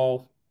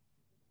wall.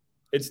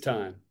 It's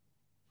time.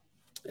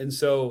 And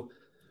so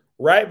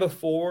right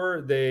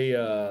before they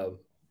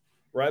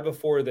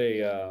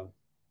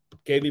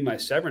gave me my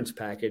severance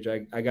package,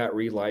 I got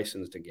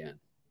relicensed again.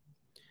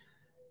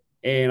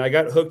 And I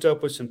got hooked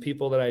up with some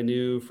people that I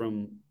knew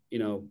from,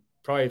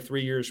 probably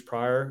 3 years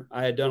prior.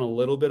 I had done a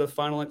little bit of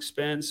final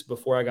expense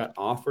before I got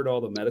offered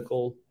all the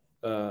medical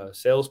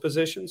sales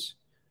positions.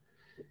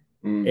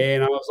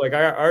 And I was like,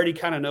 I already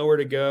kind of know where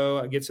to go.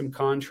 I get some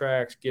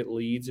contracts, get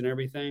leads and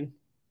everything.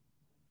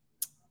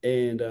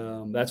 And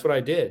that's what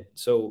I did.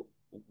 So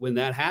when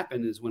that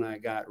happened is when I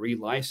got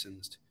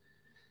relicensed.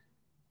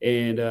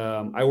 And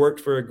I worked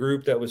for a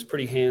group that was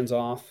pretty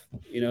hands-off.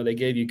 They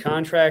gave you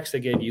contracts,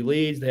 they gave you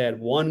leads, they had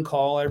one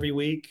call every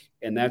week,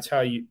 and that's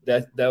how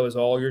that was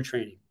all your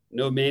training.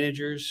 No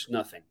managers,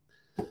 nothing.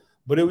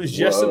 But it was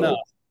just enough.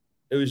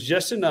 It was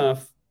just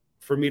enough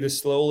for me to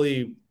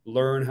slowly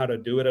learn how to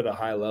do it at a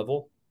high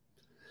level.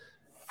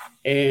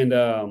 And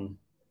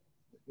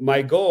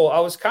my goal, I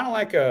was kind of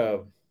like I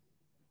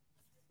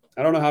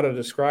don't know how to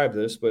describe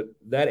this, but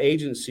that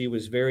agency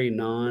was very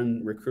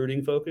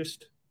non-recruiting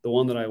focused. The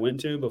one that I went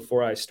to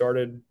before we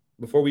started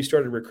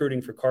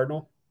recruiting for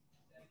Cardinal.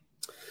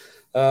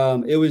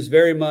 It was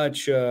very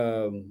much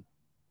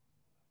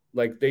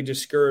like they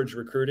discouraged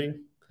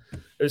recruiting.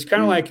 It was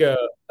kind of like a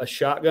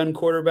shotgun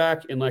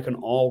quarterback in like an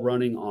all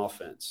running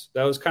offense.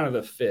 That was kind of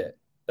the fit.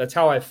 That's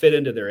how I fit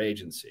into their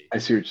agency. I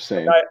see what you're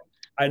saying.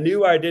 I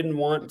knew I didn't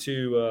want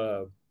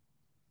to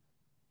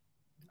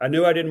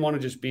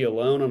just be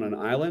alone on an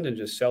island and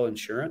just sell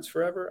insurance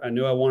forever. I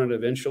knew I wanted to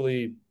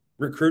eventually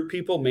recruit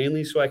people,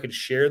 mainly so I could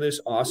share this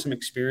awesome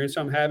experience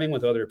I'm having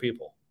with other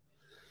people.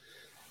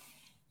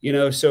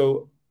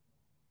 So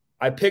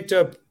I picked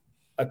up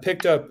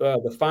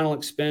the final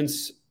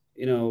expense,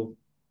 the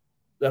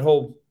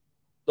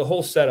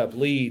whole setup,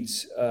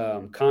 leads,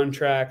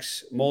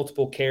 contracts,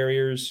 multiple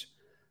carriers.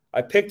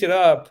 I picked it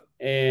up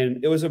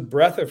and it was a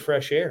breath of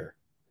fresh air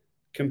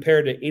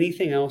compared to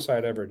anything else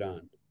I'd ever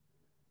done.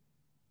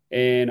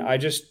 And I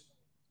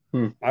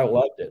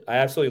loved it. I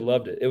absolutely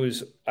loved it.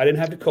 I didn't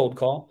have to cold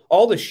call.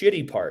 All the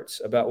shitty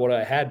parts about what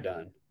I had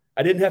done,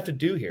 I didn't have to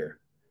do here.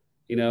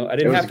 I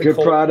didn't have to. It was a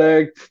good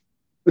product.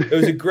 It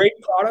was a great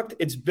product.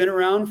 It's been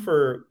around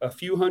for a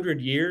few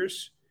hundred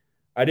years.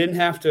 I didn't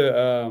have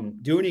to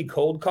do any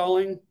cold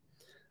calling.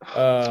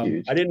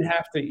 I didn't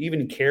have to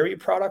even carry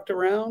product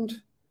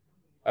around.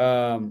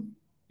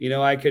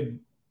 I could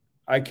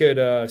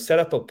set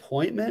up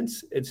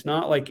appointments. It's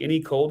not like any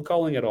cold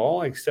calling at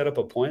all. I set up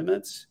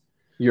appointments.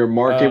 Your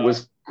market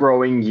was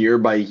growing year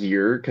by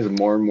year because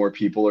more and more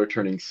people are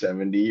turning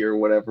 70 or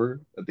whatever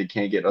that they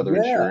can't get other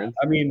insurance?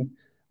 I mean,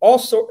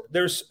 also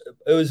it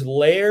was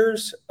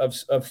layers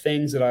of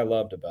things that I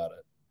loved about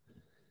it.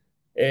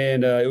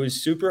 And it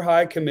was super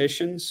high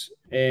commissions,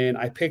 and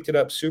I picked it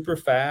up super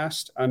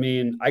fast. I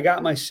mean, I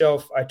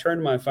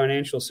turned my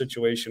financial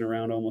situation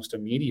around almost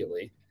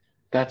immediately.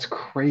 That's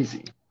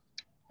crazy.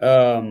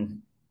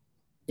 And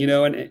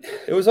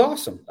it was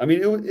awesome. I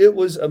mean, it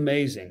was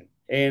amazing.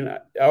 And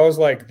I was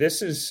like,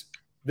 this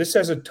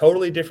has a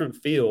totally different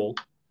feel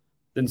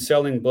than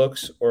selling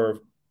books or,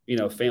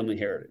 family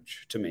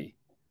heritage to me.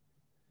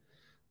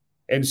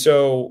 And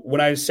so when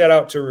I set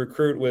out to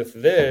recruit with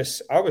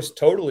this, I was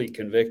totally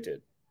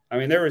convicted. I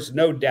mean, there was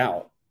no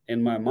doubt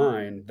in my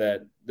mind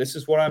that this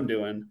is what I'm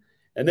doing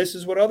and this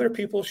is what other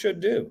people should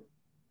do.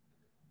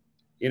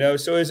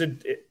 So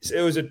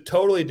it was a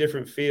totally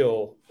different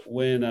feel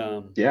when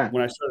I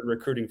started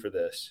recruiting for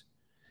this.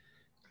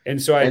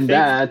 And so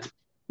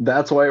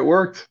that's why it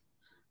worked.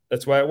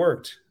 That's why it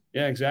worked.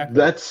 Yeah, exactly.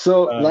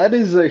 That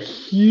is a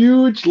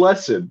huge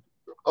lesson.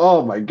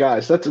 Oh my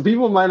gosh.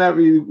 People might not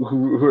be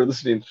who are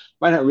listening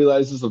might not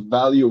realize the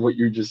value of what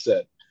you just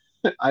said.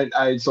 So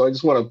I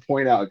just want to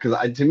point out,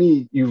 because to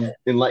me, you've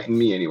enlightened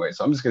me anyway.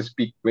 So I'm just going to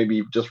speak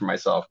maybe just for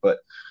myself, but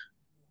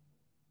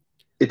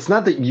it's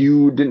not that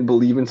you didn't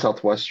believe in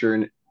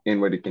Southwestern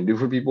and what it can do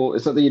for people.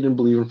 It's not that you didn't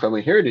believe in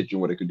Family Heritage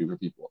and what it could do for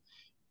people.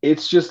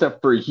 It's just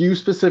that for you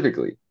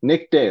specifically,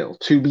 Nick Dale,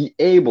 to be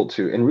able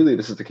to, and really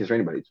this is the case for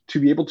anybody, to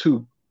be able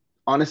to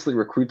honestly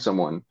recruit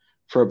someone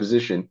for a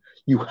position,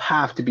 you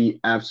have to be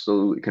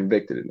absolutely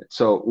convicted in it.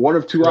 So one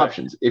of two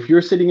options. If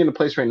you're sitting in a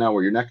place right now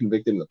where you're not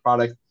convicted in the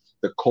product,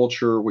 the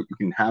culture, what you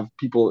can have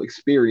people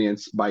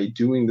experience by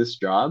doing this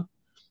job,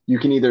 you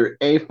can either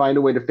find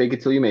a way to fake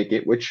it till you make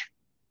it, which...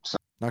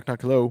 Knock,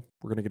 knock, hello.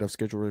 We're going to get off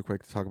schedule really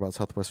quick to talk about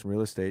Southwestern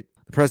real estate.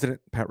 The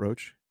president, Pat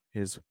Roach,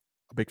 is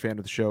a big fan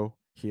of the show.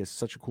 He is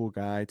such a cool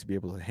guy to be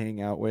able to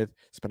hang out with,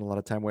 spend a lot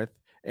of time with.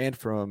 And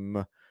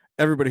from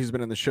everybody who's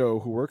been on the show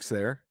who works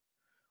there,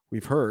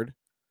 we've heard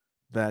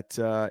that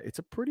it's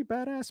a pretty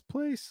badass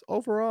place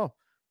overall.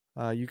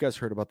 You guys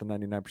heard about the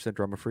 99%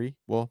 drama free?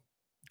 Well,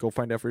 go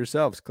find out for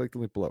yourselves. Click the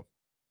link below.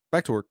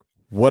 Back to work.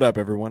 What up,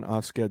 everyone?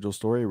 Off schedule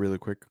story really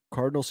quick.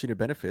 Cardinal Senior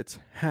Benefits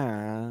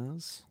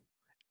has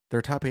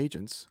their top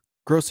agents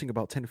grossing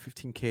about 10 to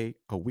 15K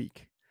a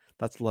week.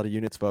 That's a lot of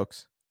units,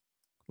 folks.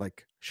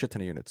 Like shit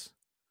ton of units.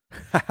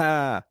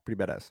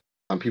 Pretty badass.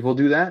 Some people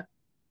do that.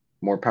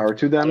 More power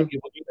to them.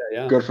 People do that,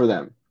 yeah. Good for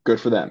them. Good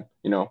for them.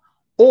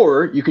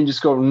 Or you can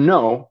just go,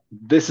 no,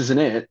 this isn't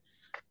it.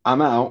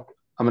 I'm out.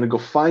 I'm going to go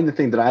find the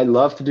thing that I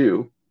love to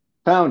do.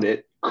 Found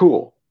it.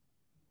 Cool.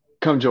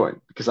 Come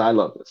join because I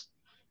love this.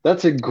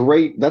 That's a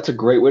great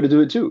way to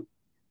do it too.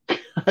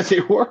 Because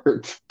it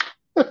worked.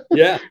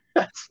 Yeah.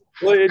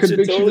 Well, it's a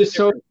totally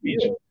different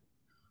feel.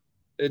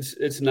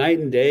 It's night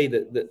and day.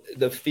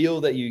 The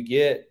feel that you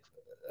get,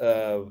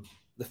 the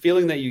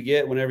feeling that you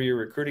get whenever you're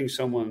recruiting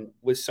someone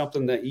with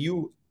something that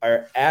you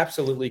are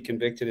absolutely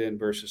convicted in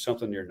versus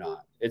something you're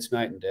not. It's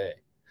night and day.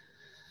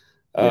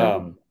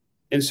 Yeah.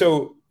 And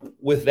so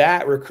with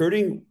that,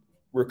 recruiting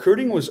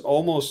was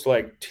almost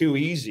like too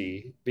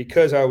easy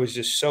because I was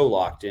just so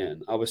locked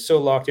in. I was so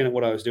locked in at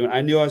what I was doing.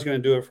 I knew I was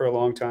going to do it for a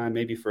long time,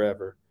 maybe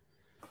forever.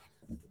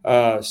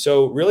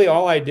 So really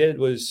all I did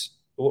was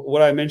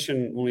what I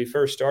mentioned when we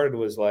first started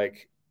was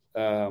like,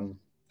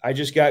 I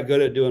just got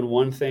good at doing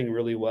one thing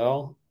really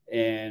well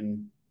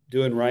and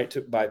doing right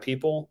by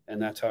people. And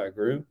that's how I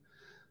grew.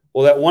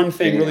 Well, that one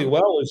thing really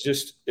well was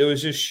just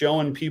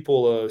showing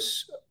people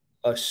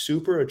a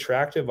super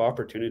attractive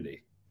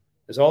opportunity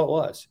is all it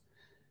was.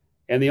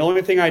 And the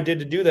only thing I did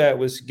to do that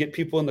was get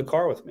people in the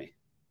car with me,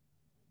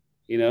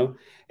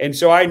 And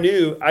so I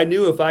knew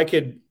if I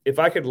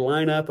could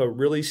line up a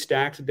really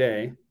stacked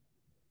day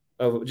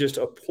of just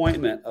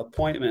appointment,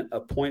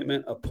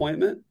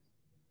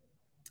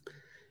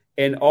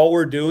 and all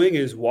we're doing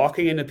is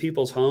walking into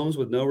people's homes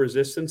with no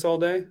resistance all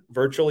day,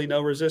 virtually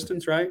no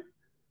resistance, right?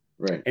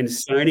 Right. And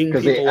signing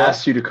because they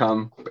asked you to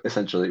come,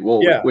 essentially.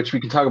 Well, yeah. Which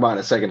we can talk about in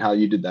a second how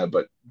you did that,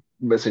 but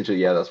essentially,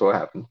 yeah, that's what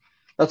happened.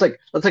 That's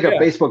like a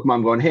Facebook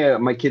mom going, "Hey,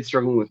 my kid's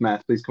struggling with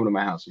math. Please come to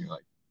my house." And you're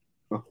like,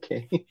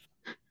 "Okay."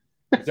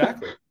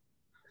 Exactly.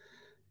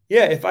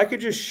 Yeah, if I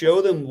could just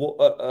show them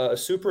a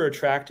super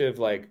attractive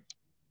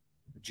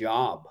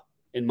job,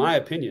 in my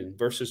opinion,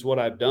 versus what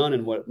I've done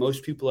and what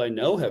most people I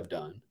know have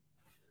done,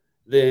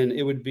 then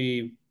it would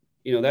be,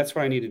 that's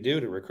what I need to do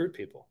to recruit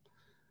people.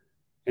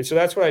 And so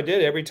that's what I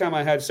did. Every time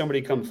I had somebody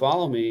come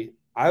follow me,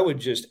 I would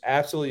just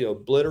absolutely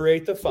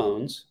obliterate the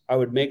phones. I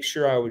would make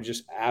sure I would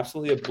just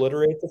absolutely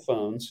obliterate the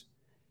phones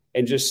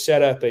and just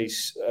set up a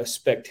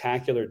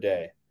spectacular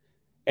day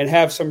and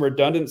have some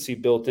redundancy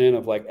built in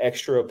of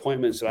extra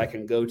appointments that I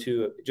can go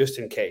to just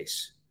in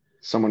case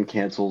someone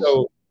cancels.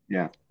 So,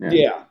 yeah.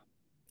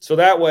 So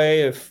that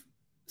way, if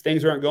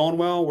things aren't going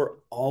well, we're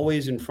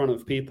always in front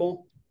of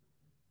people.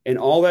 And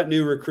all that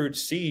new recruit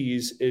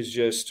sees is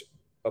just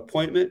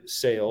appointment,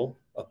 sale,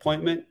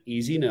 appointment,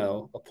 easy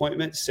no,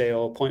 appointment,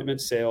 sale,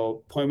 appointment,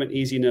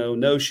 easy no,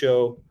 no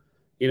show,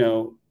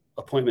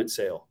 appointment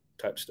sale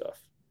type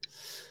stuff.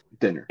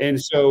 Dinner. And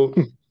so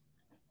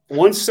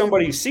once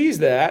somebody sees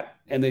that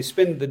and they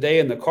spend the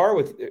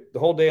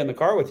whole day in the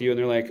car with you, and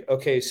they're like,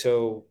 okay,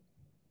 so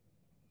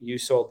you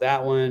sold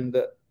that one,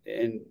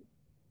 and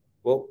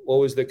what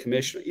was the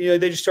commission?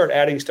 They just start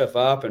adding stuff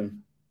up,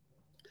 and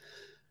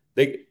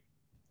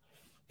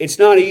it's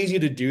not easy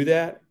to do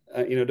that.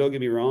 Don't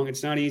get me wrong.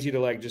 It's not easy to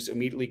like just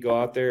immediately go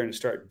out there and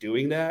start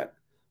doing that,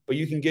 but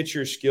you can get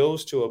your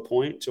skills to a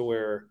point to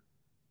where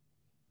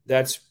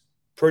that's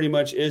pretty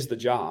much is the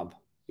job,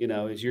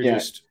 is you're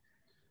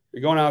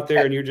going out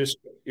there and you're just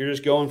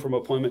going from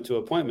appointment to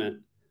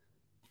appointment.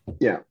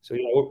 Yeah. So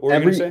what were you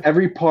going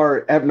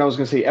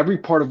to say? Every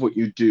part of what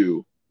you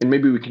do, and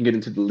maybe we can get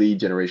into the lead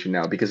generation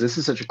now, because this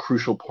is such a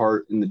crucial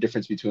part in the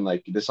difference between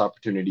like this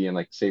opportunity and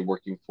like say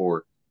working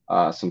for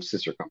some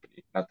sister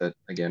company. Not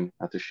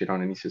to shit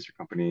on any sister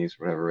companies,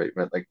 or whatever, right?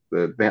 But like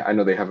I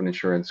know they have an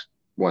insurance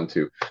one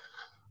too,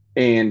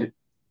 and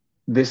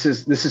this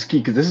is key,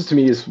 because this is, to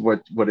me, is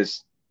what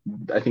is,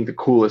 I think, the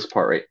coolest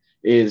part, right?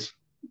 Is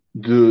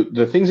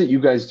the things that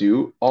you guys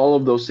do. All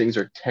of those things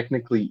are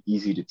technically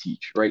easy to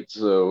teach, right?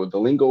 So the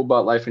lingo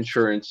about life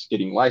insurance,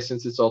 getting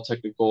licensed, it's all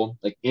technical.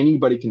 Like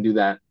anybody can do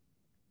that.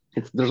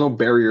 There's no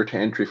barrier to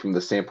entry from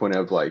the standpoint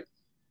of like,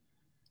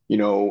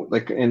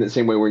 like in the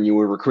same way when you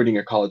were recruiting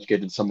a college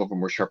kid, and some of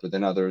them were sharper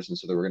than others, and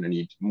so they were going to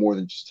need more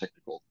than just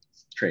technical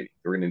training.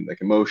 They were going to need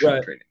like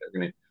emotional training. They're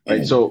going to,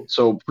 right?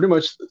 So pretty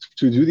much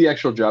to do the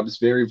actual job is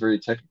very, very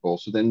technical.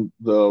 So then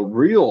the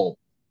real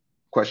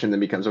question then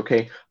becomes,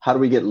 okay, how do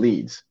we get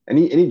leads?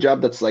 Any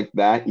job that's like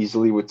that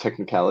easily with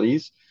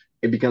technicalities,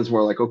 it becomes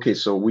more like, okay,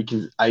 so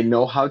I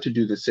know how to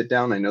do the sit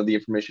down. I know the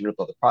information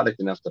about the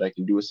product enough that I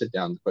can do a sit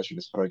down. The question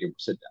is, how do I get more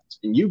sit downs?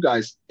 And you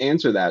guys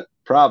answer that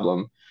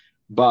problem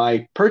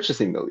by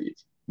purchasing the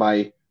leads,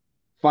 by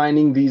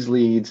finding these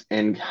leads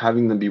and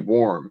having them be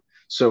warm.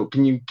 So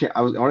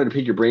I wanted to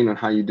pick your brain on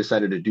how you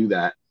decided to do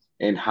that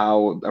and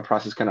how that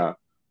process kind of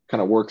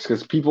works,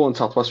 because people in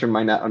Southwestern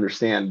might not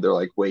understand. They're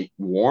like, wait,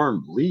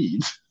 warm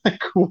leads? Like,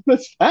 what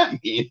does that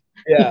mean?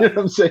 Yeah. You know what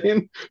I'm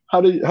saying?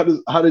 How did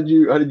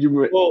you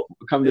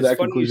come to that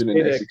conclusion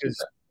and execute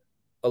that?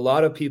 A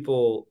lot of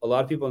people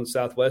in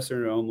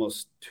Southwestern are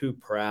almost too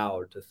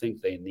proud to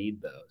think they need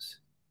those.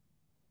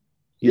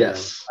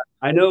 Yes.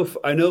 I know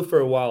for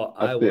a while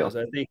I was.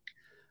 I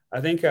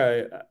think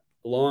a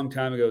long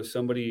time ago,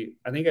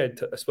 I think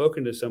I'd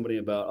spoken to somebody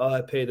about,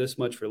 I pay this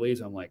much for leads.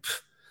 I'm like,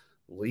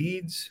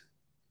 leads?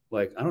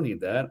 Like, I don't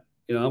need that.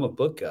 I'm a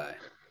book guy.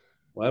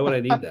 Why would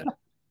I need that?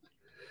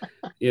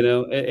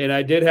 And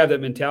I did have that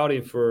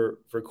mentality for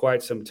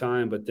quite some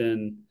time, but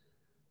then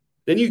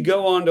you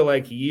go on to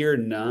like year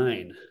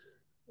 9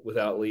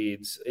 without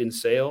leads in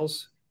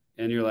sales,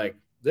 and you're like,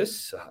 this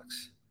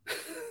sucks.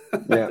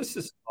 Yeah. This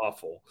is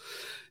awful.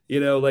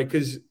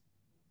 Because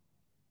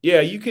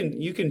you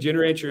can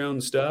generate your own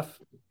stuff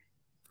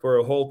for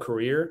a whole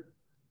career,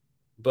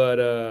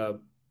 but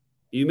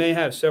you may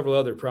have several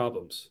other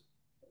problems.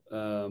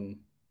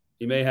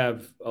 You may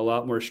have a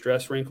lot more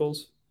stress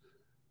wrinkles.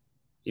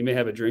 You may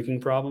have a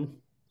drinking problem.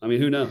 I mean,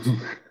 who knows?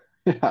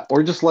 Yeah,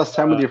 or just less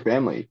time with your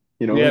family.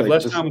 You have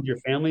less time with your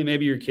family.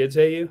 Maybe your kids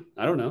hate you.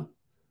 I don't know.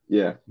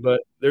 Yeah.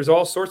 But there's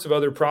all sorts of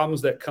other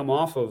problems that come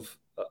off of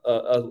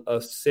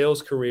a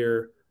sales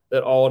career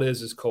that all it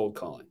is cold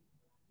calling.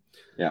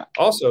 Yeah.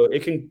 Also,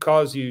 it can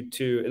cause you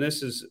to, and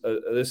this is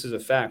a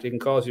fact, it can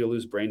cause you to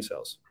lose brain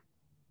cells.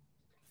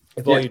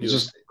 If all you do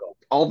is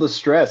all the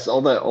stress,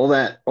 all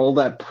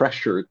that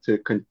pressure to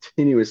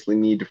continuously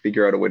need to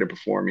figure out a way to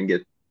perform and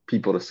get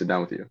people to sit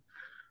down with you.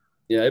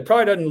 Yeah, it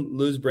probably doesn't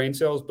lose brain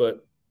cells,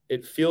 but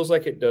it feels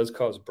like it does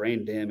cause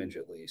brain damage,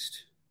 at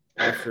least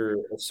after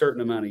a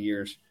certain amount of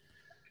years.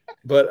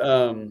 But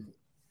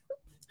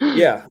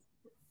yeah.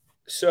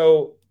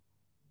 So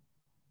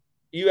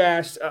you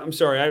asked, I'm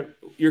sorry,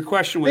 your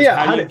question was,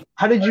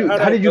 how did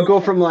you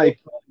go from like,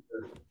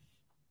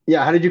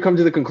 how did you come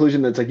to the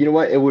conclusion that's like, you know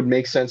what, it would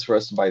make sense for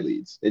us to buy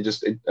leads?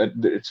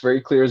 It's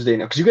very clear as day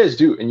now, because you guys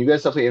do, and you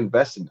guys definitely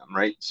invest in them,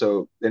 right?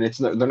 So, and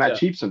they're not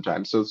cheap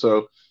sometimes.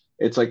 So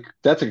it's like,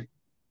 that's a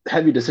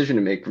heavy decision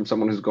to make from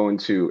someone who's going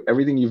to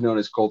everything you've known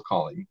as cold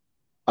calling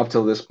up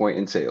till this point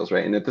in sales,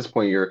 right? And at this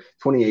point, you're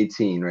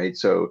 2018, right?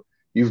 So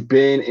you've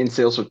been in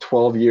sales for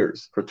 12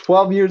 years. For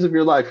 12 years of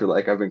your life, you're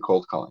like, I've been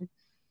cold calling.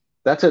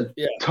 That's a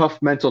tough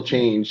mental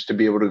change to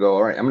be able to go,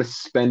 all right, I'm going to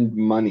spend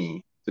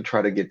money to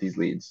try to get these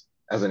leads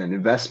as an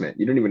investment.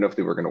 You don't even know if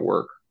they were going to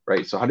work,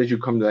 right? So how did you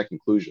come to that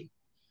conclusion?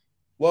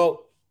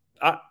 Well,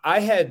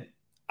 I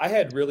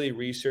had really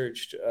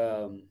researched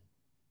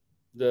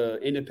the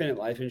independent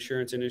life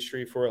insurance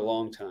industry for a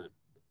long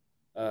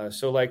time.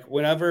 So like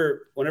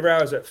whenever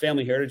I was at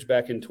Family Heritage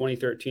back in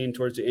 2013,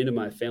 towards the end of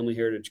my Family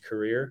Heritage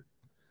career,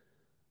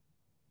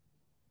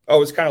 I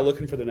was kind of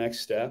looking for the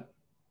next step.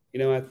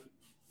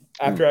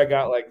 After I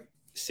got like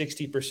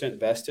 60%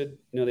 vested,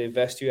 they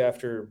vest you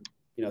after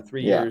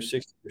 3 years,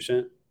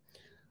 60%.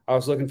 I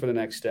was looking for the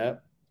next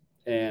step,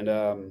 and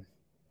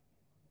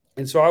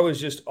And so I was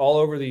just all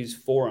over these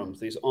forums,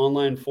 these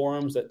online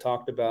forums that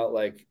talked about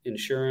like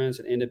insurance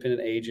and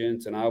independent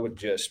agents. And I would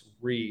just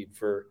read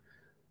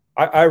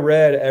I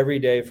read every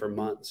day for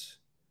months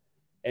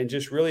and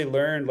just really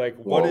learned like,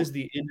 what is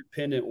the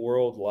independent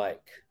world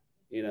like?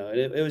 And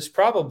it was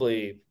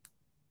probably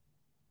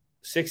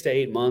 6 to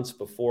 8 months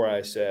before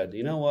I said,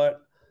 you know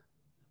what,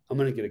 I'm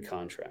going to get a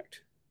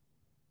contract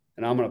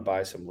and I'm going to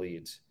buy some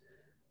leads.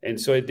 And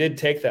so it did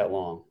take that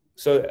long.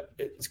 So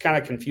it's kind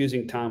of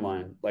confusing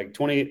timeline, like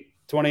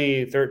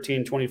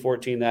 2013,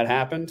 2014, that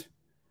happened.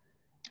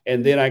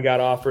 And then I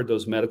got offered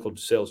those medical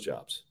sales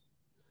jobs.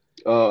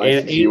 Oh,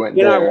 and you went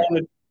there.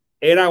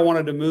 I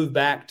wanted to move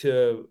back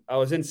I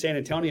was in San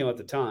Antonio at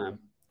the time.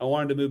 I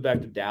wanted to move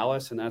back to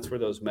Dallas, and that's where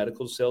those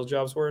medical sales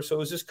jobs were. So it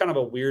was just kind of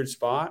a weird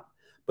spot.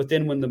 But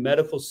then when the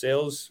medical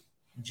sales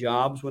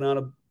jobs went out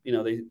of,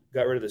 they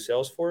got rid of the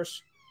sales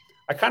force,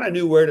 I kind of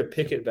knew where to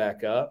pick it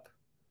back up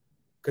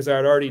because I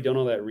had already done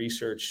all that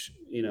research,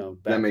 back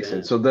that makes then.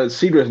 sense. So the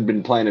seed had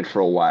been planted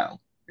for a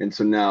while. And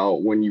so now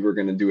when you were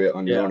going to do it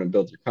on your own and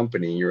build your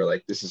company, you were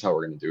like, this is how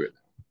we're going to do it.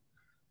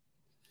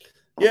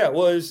 Yeah,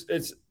 well,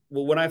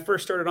 well, when I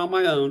first started on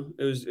my own,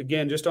 it was,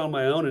 again, just on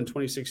my own in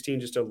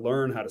 2016, just to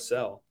learn how to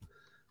sell.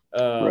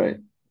 Right.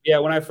 Yeah,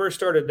 when I first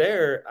started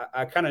there,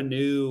 I kind of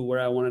knew where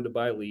I wanted to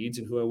buy leads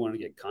and who I wanted to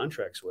get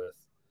contracts with.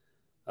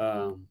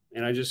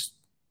 And I just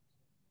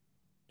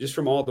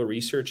from all the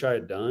research I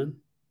had done,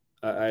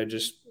 I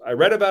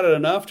read about it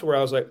enough to where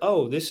I was like,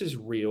 oh, this is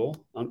real.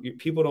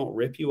 People don't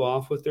rip you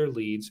off with their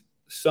leads.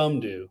 Some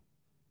do.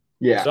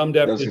 Yeah. Some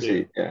definitely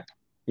do. Yeah.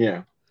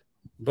 Yeah.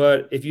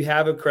 But if you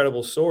have a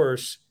credible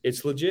source,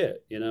 it's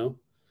legit,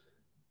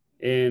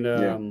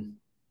 And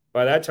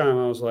by that time,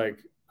 I was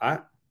like, I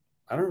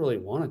don't really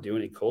want to do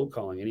any cold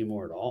calling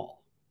anymore at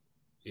all.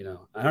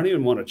 I don't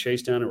even want to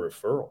chase down a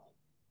referral.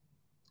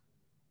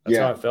 That's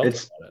how I felt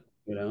about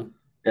it,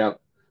 Yeah.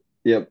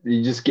 Yep.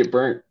 You just get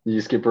burnt. You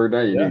just get burned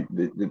out.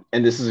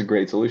 And this is a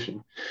great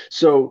solution.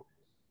 So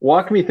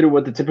walk me through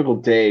what the typical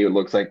day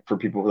looks like for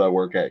people that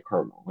work at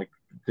Cardinal. Like,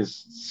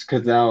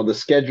 because now the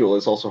schedule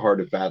is also hard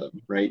to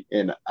fathom, right?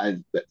 And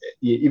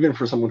even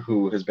for someone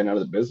who has been out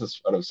of the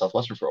business, out of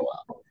Southwestern for a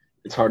while,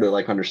 it's hard to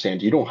like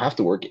understand. You don't have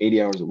to work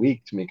 80 hours a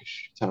week to make a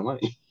ton of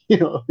money,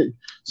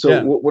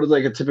 So what does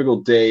like a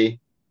typical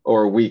day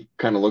or a week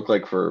kind of look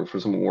like for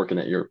someone working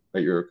at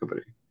your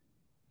company?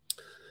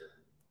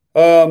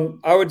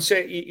 I would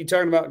say you're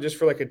talking about just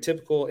for like a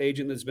typical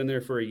agent that's been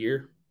there for a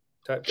year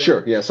type thing?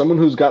 Sure. Yeah. Someone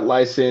who's got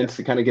license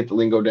to kind of get the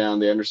lingo down.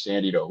 They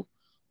understand,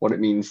 what it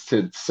means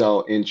to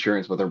sell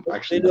insurance, but they're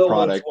actually the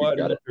product. What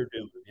they're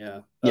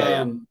doing.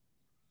 Yeah.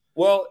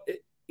 Well,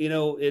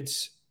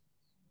 it's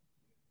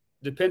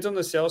depends on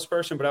the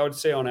salesperson, but I would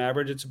say on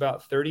average, it's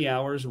about 30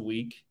 hours a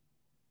week,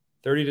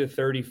 30 to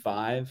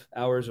 35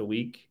 hours a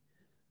week.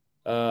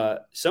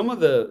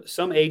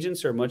 Some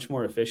agents are much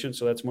more efficient.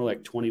 So that's more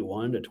like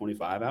 21 to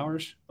 25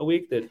 hours a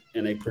week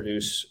and they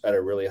produce at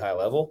a really high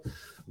level,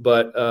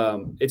 but,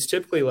 it's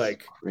typically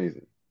like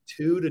 2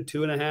 to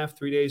 2.5,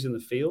 3 days in the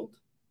field.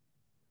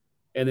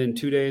 And then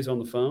 2 days on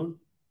the phone,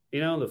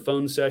 the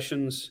phone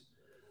sessions.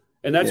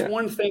 And that's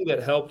one thing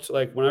that helped,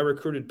 like when I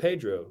recruited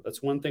Pedro,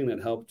 that's one thing that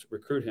helped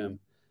recruit him.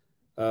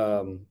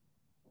 And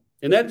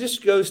that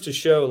just goes to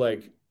show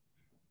like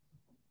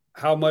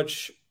how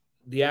much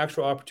the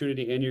actual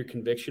opportunity and your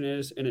conviction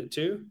is in it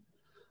too.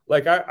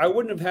 Like I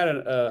wouldn't have had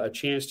a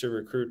chance to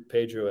recruit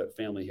Pedro at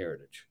Family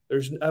Heritage.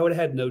 I would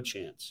have had no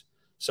chance.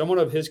 Someone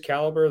of his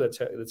caliber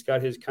that's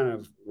got his kind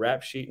of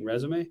rap sheet and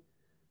resume,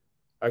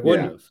 I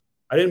wouldn't have.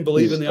 I didn't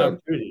believe in the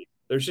opportunity.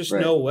 There's just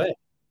no way,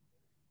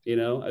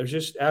 there's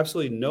just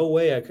absolutely no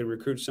way I could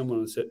recruit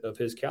someone of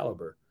his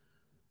caliber.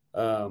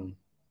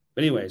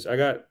 Anyways,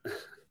 I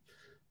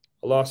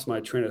lost my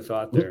train of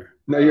thought there.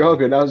 No, you're all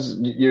good.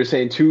 You're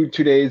saying two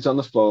days on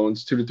the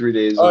phones, 2 to 3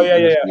 days. Oh,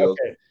 yeah.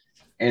 Okay.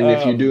 And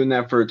if you're doing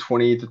that for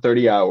 20 to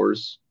 30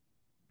 hours,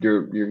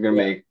 you're going to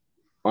make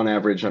on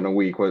average on a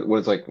week. What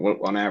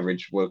on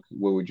average, what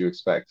would you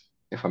expect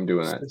if I'm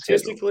doing that?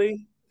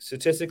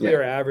 Statistically,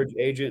 our average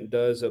agent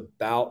does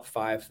about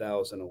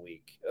 $5,000 a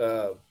week,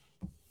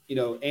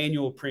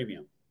 annual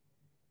premium,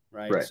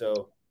 right?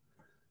 So,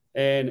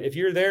 and if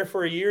you're there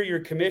for a year,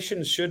 your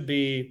commission should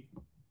be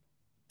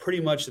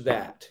pretty much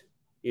that.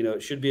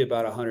 It should be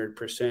about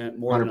 100%,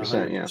 more than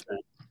 100%.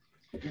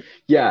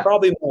 Yeah,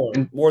 probably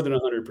more than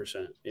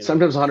 100%.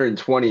 Sometimes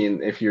 120,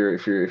 and if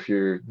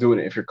you're doing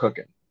it, if you're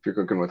cooking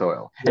with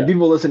oil, and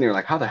people listening are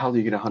like, how the hell do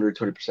you get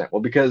 120%?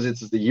 Well, because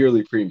it's the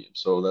yearly premium,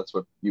 so that's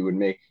what you would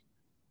make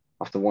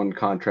off the one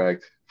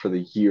contract for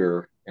the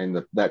year,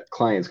 and that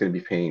client's going to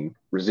be paying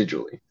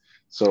residually,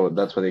 so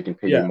that's why they can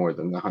pay you more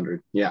than the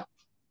 100. Yeah,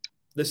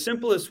 the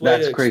simplest way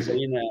to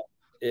explain that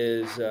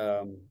is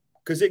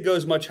because it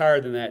goes much higher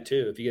than that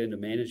too if you get into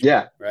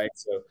management, right?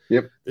 So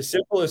the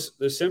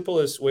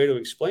simplest way to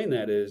explain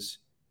that is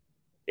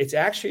it's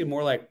actually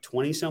more like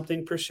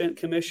 20-something%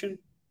 commission,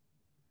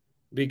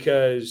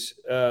 because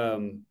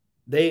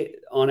they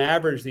on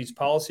average these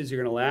policies are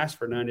going to last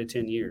for 9 to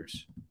 10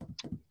 years.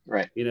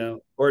 Right.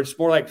 Or it's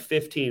more like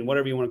 15,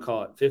 whatever you want to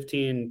call it,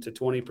 15 to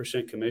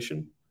 20%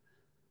 commission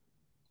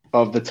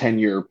of the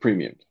 10-year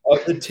premium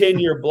of the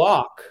 10-year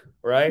block.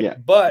 Right. Yeah.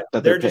 But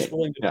they're just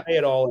willing to pay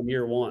it all in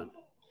year one.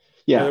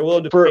 Yeah. They're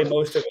willing to pay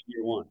most of it in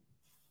year one.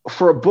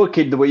 For a book,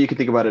 the way you can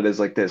think about it is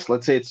like this.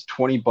 Let's say it's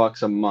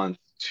 $20 a month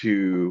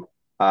to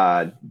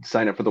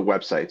sign up for the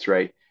websites,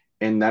 right?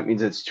 And that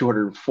means it's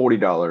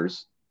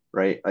 $240,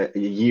 right, a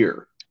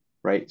year,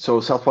 right? So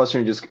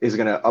Southwestern just is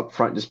going to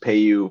upfront just pay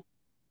you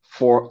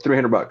for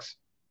 $300.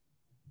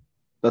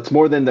 That's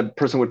more than the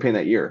person would pay in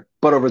that year.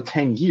 But over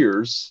 10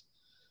 years,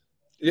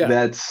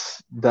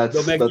 that's not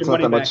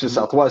that much to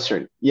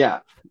Southwestern. Yeah,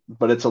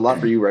 but it's a lot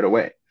for you right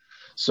away.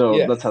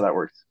 So that's how that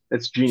works.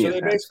 It's genius. So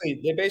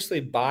they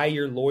basically buy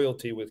your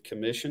loyalty with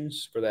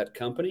commissions for that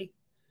company.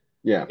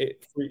 Yeah.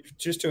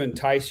 Just to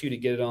entice you to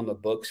get it on the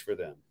books for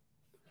them.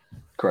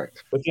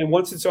 Correct. But then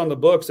once it's on the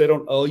books, they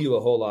don't owe you a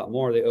whole lot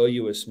more. They owe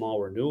you a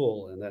small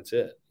renewal, and that's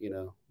it.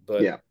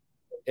 But yeah.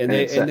 And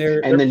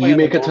then you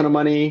make a ton of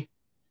money.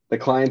 The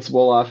client's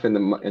well off, and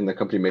the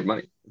company made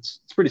money.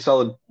 It's pretty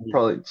solid.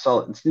 Probably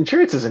solid.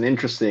 Insurance is an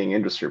interesting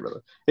industry,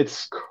 brother.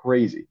 It's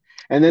crazy.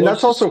 And then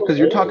that's also because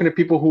you're talking to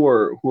people who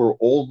are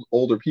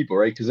older people,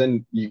 right? Because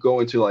then you go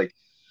into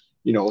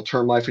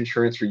term life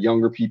insurance for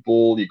younger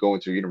people. You go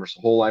into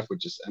universal whole life,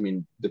 which is,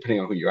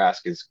 depending on who you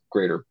ask, is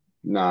great or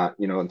not.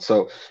 And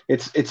so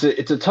it's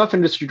a tough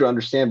industry to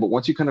understand. But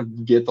once you kind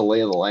of get the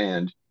lay of the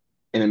land,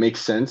 and it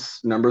makes sense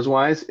numbers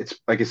wise, it's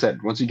like I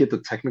said, once you get the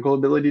technical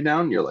ability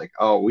down, you're like,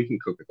 oh, we can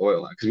cook with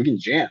oil now because we can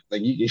jam.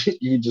 Like you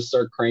can just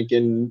start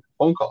cranking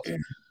phone calls.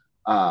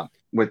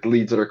 With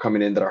leads that are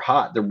coming in that are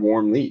hot, they're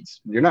warm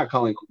leads. You're not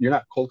cold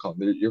calling.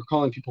 You're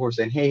calling people who are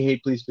saying, hey,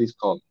 please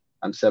call me.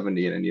 I'm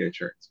 70 and I need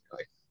insurance. You're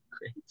like,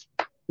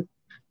 great.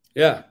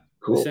 Yeah.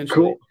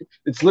 Cool.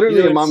 It's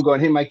literally a mom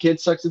going, hey, my kid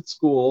sucks at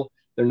school.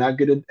 They're not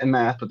good at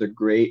math, but they're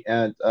great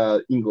at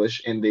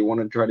English, and they want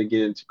to try to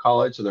get into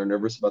college, so they're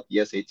nervous about the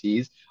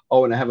SATs.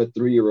 Oh, and I have a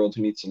 3-year-old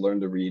who needs to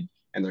learn to read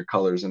and their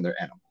colors and their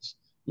animals.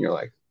 And you're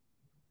like,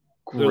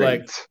 great. They're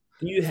like,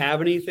 do you have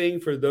anything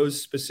for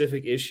those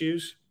specific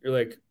issues? You're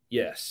like,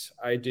 yes,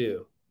 I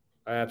do.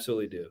 I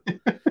absolutely do.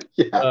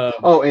 Yeah.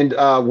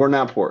 And we're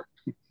not poor.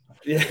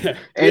 Yeah.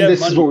 And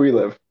this is where we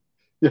live.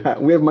 Yeah,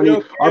 we have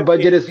money. Our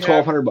budget is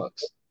 $1,200.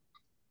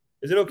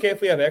 Is it okay if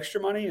we have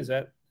extra money? Is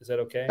that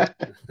okay?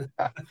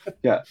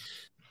 Yeah.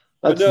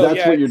 That's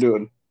what you're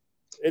doing.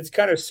 It's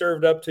kind of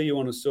served up to you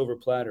on a silver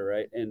platter,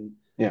 right? And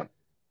yeah.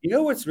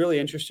 What's really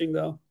interesting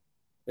though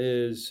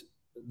is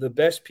the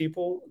best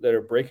people that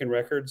are breaking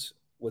records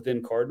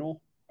within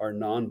Cardinal are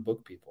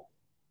non-book people.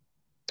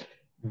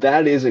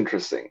 That is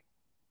interesting.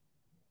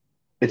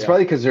 It's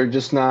probably because they're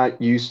just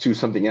not used to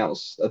something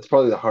else. That's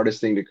probably the hardest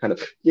thing to kind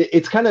of.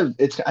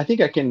 I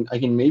think I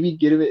can maybe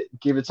give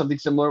it something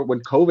similar.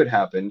 When COVID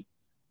happened,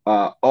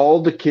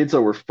 all the kids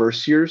that were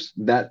first years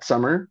that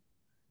summer,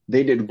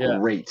 they did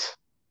great.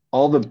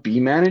 All the B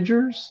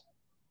managers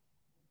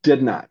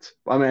did not.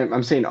 I mean,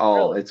 I'm saying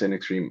all. It's an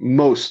extreme.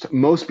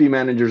 Most B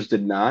managers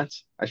did not,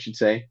 I should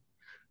say.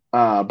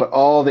 But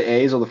all the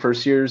A's, all the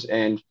first years,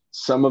 and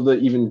some of the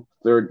even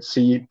third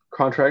C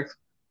contracts,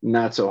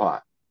 not so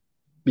hot.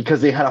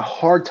 Because they had a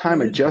hard time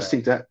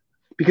adjusting to that.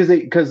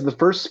 Because the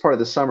first part of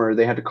the summer,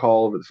 they had to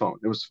call over the phone.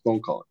 It was phone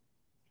calling.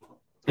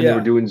 And they were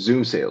doing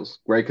Zoom sales,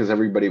 right? Because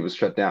everybody was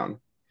shut down.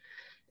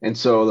 And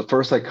so the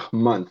first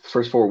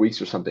first 4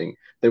 weeks or something,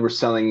 they were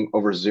selling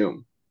over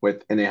Zoom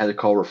and they had to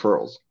call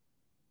referrals.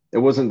 It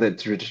wasn't that.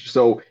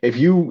 So if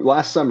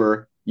last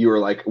summer, you were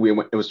like,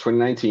 it was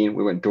 2019,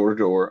 we went door to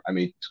door. I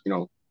made,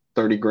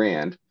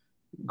 $30,000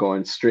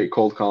 going straight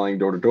cold calling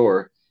door to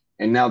door.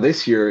 And now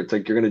this year, it's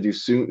like you're going to do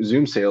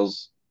Zoom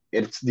sales.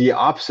 It's the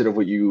opposite of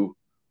what you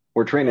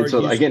were trained.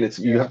 So again,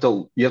 you have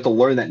to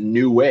learn that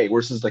new way.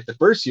 Versus like the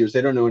first years, they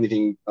don't know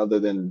anything other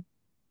than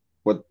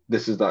what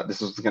this is going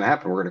to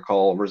happen. We're going to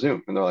call over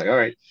Zoom, and they're like, all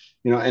right,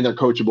 and they're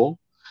coachable,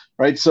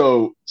 right?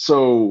 So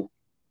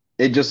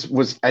it just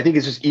was. I think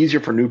it's just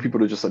easier for new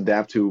people to just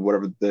adapt to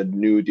whatever the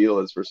new deal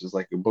is versus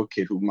like a book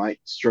kid who might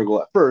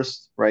struggle at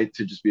first, right?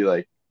 To just be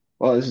like,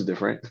 well, this is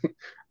different.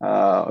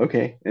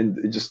 Okay, and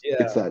it's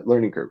that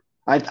learning curve.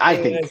 I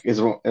think is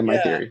in my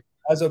theory.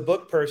 As a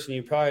book person,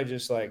 you probably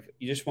just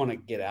want to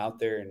get out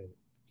there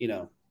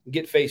and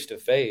get face to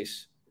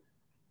face.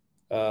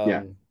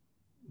 But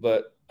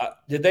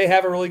did they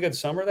have a really good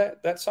summer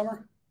that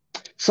summer?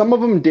 Some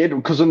of them did,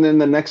 because then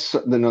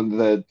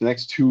the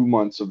next 2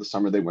 months of the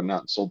summer they went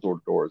out and sold door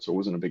to door, so it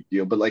wasn't a big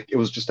deal. But it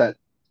was just that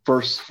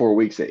first 4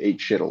 weeks they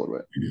ate shit a little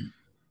bit.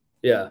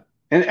 Yeah,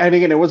 and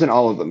again, it wasn't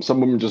all of them.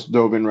 Some of them just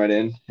dove in right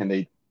in, and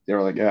they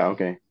were like, yeah,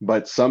 okay.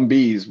 But some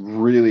Bs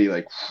really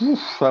that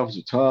was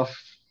a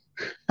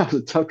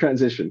tough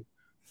transition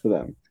for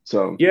them.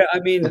 So yeah, I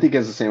mean, I think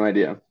it's the same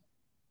idea.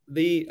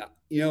 We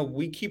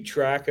keep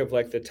track of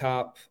the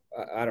top,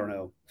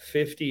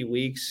 50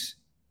 weeks.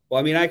 Well,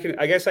 I mean, I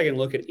guess I can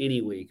look at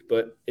any week,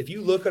 but if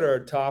you look at our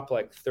top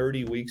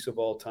 30 weeks of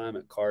all time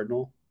at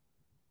Cardinal,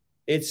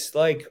 it's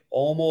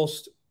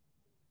almost,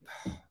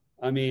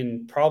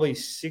 probably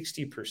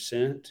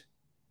 60%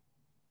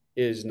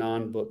 is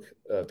non-book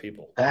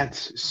people.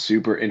 That's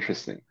super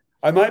interesting.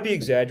 I might be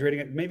exaggerating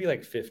it, maybe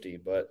like 50,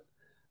 but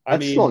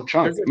that's still a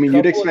chunk. I mean,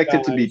 you'd expect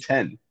it to be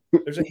 10.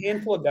 There's a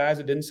handful of guys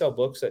that didn't sell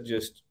books that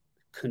just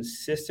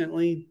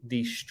consistently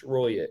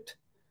destroy it.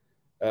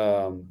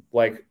 And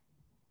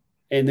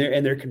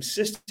they're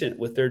consistent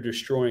with their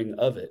destroying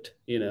of it,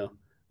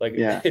 Like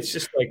it's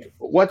just like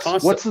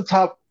what's the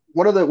top?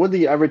 What are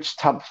the average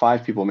top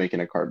 5 people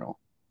making a Cardinal?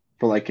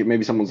 For like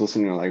maybe someone's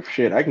listening and like,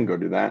 shit, I can go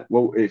do that.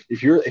 Well,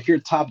 if you're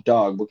top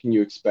dog, what can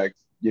you expect?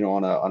 In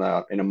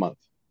a month?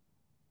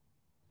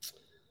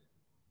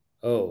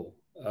 Oh,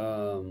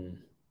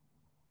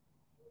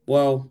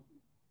 well,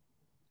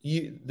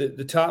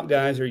 the top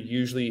guys are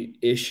usually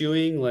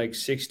issuing like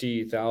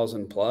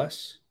 60,000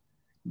 plus.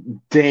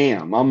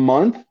 Damn, a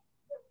month?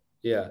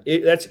 Yeah,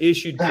 that's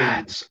issued.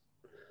 That's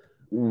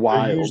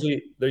wild.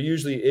 They're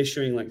usually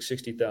issuing like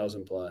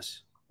 60,000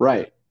 plus.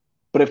 Right,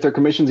 but if their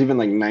commission's even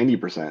like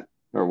 90%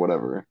 or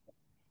whatever,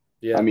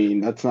 yeah, I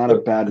mean that's not a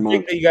bad month. The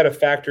thing that you got to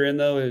factor in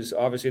though is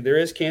obviously there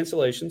is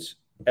cancellations,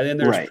 and then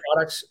there's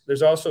products.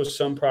 There's also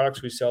some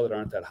products we sell that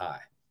aren't that high.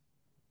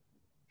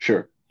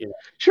 Sure.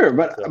 Sure,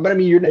 but I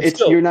mean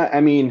you're not.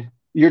 I mean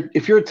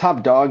if you're a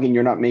top dog and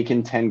you're not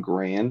making 10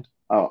 grand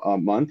a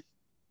month,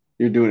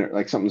 you're doing it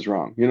like something's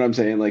wrong. You know what I'm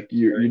saying? Like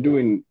you're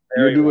doing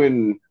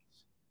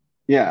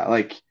yeah.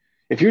 Like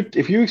if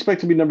you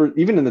expect to be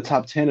even in the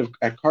top 10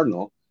 at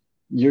Cardinal,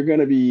 you're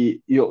gonna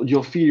be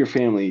you'll feed your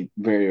family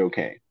very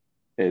okay.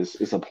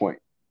 Is a point.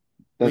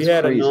 That's we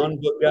had crazy. A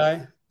non-book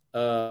guy.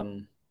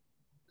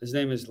 His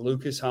name is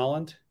Lucas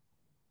Holland.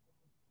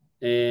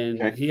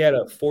 And he had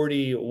a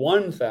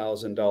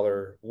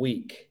 $41,000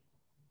 week.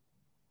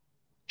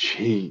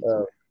 Jeez.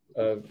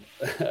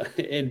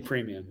 In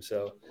premium.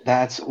 So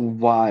that's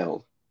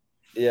wild.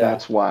 Yeah.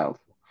 That's wild.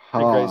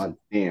 Oh,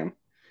 damn.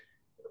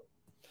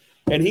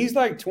 And he's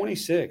like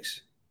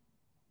 26,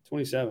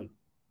 27.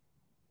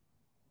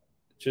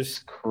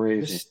 Just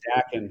crazy.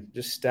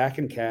 Just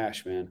stacking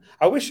cash, man.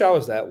 I wish I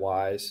was that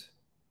wise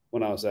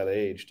when I was that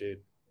age,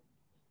 dude.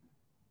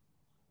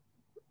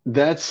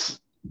 That's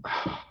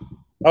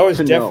I was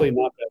definitely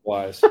not that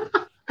wise.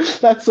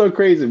 That's so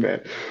crazy,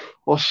 man.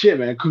 Well, shit,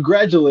 man.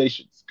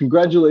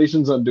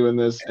 Congratulations on doing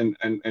this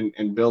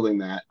and building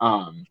that.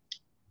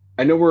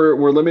 I know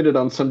we're limited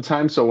on some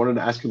time, so I wanted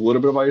to ask you a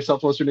little bit about your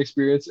self-hosting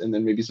experience and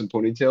then maybe some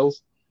ponytails.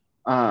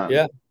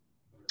 Yeah.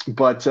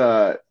 But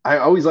I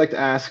always like to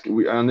ask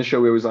on the show.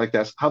 We always like to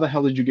ask, how the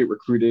hell did you get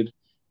recruited?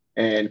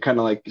 And kind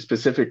of like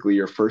specifically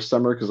your first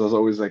summer, because that's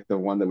always like the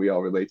one that we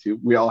all relate to.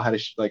 We all had a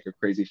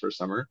crazy first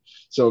summer.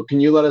 So can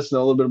you let us know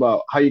a little bit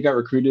about how you got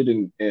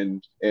recruited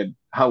and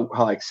how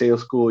like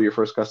sales school, your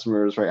first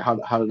customers, right?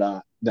 How did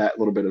that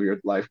little bit of your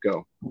life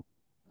go?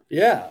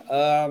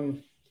 Yeah.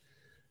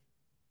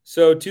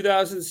 So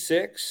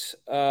 2006,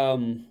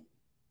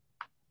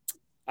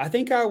 I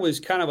think I was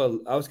kind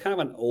of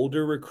an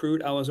older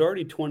recruit. I was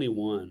already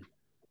 21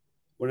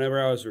 whenever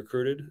I was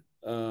recruited.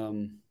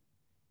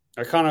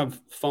 I kind of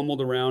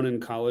fumbled around in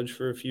college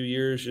for a few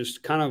years,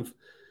 just kind of,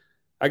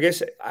 I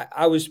guess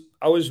I was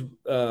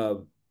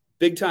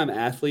big time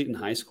athlete in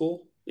high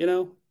school,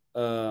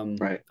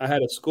 Right. I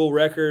had a school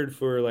record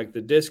for like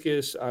the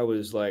discus. I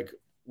was like,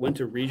 went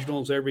to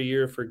regionals every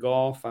year for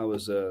golf. I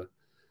was a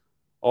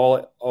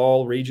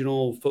all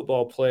regional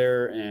football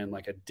player and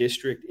like a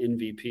district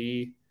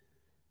MVP.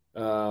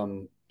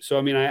 So,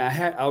 I mean,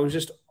 I was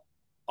just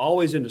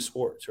always into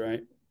sports.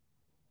 Right.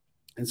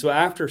 And so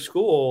after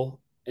school,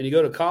 and you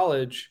go to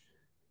college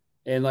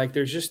and like,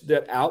 there's just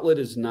that outlet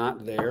is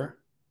not there,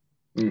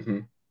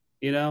 and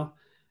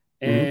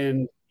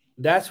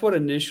that's what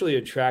initially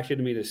attracted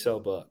me to sell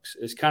books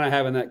is kind of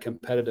having that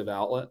competitive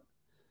outlet.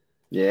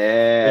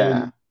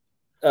 Yeah.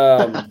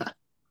 And,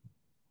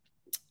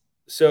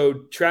 so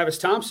Travis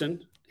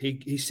Thompson,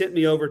 he sent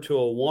me over to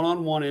a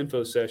one-on-one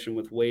info session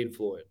with Wade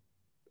Floyd.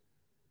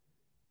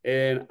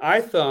 And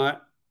I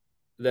thought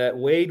that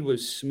Wade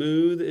was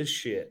smooth as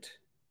shit.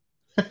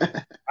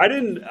 At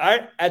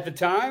the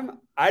time,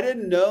 I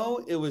didn't know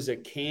it was a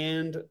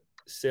canned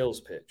sales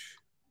pitch.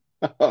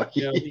 Oh,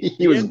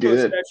 he was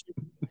good.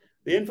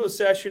 The info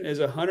session is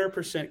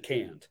 100%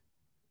 canned.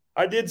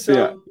 I did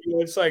some,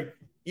 it's like,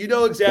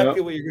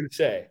 exactly what you're going to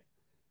say.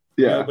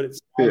 Yeah. But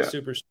it's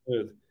super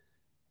smooth.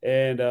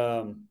 And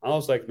I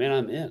was like, man,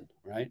 I'm in,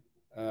 right?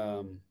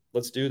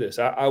 Let's do this.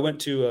 I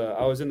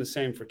was in the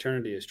same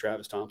fraternity as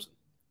Travis Thompson,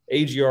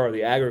 AGR,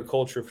 the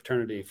agriculture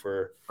fraternity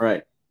for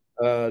right.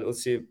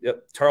 Let's see.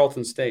 Yep.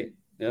 Tarleton State.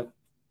 Yep.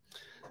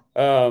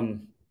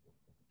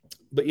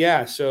 But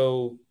yeah,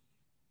 so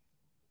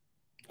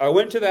I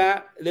went to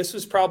that. This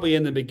was probably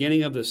in the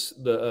beginning of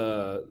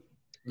the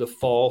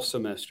fall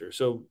semester.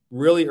 So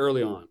really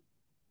early on.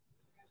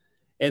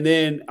 And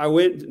then I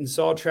went and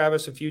saw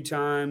Travis a few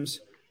times.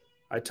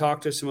 I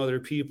talked to some other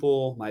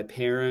people, my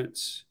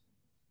parents,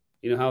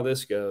 you know how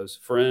this goes,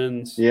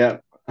 friends. Yeah.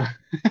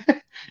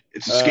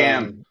 It's a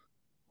scam.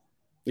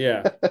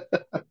 Yeah.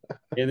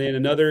 And then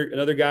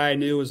another guy I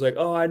knew was like,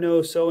 oh, I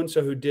know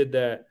so-and-so who did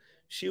that.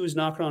 She was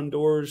knocking on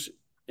doors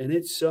and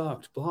it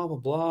sucked, blah, blah,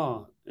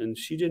 blah. and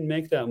she didn't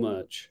make that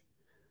much.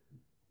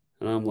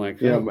 And I'm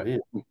like, yeah, oh, man.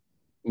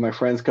 My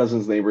friend's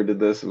cousin's neighbor did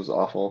this. It was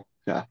awful.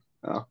 Yeah.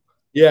 Oh.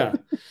 Yeah.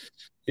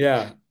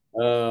 Yeah.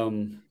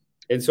 And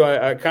so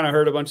I kind of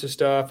heard a bunch of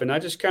stuff, and I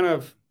just kind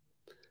of,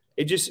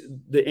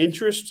 the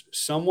interest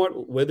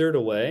somewhat withered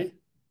away,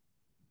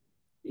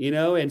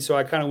 and so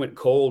I kind of went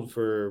cold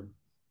for,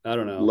 I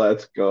don't know.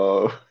 Let's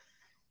go.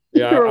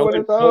 Yeah. I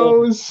went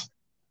cold.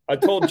 I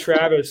told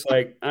Travis,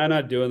 like, I'm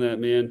not doing that,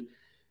 man.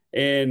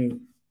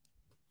 And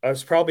I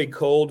was probably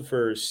cold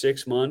for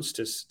 6 months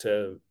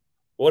to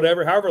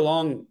whatever, however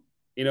long,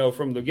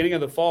 from the beginning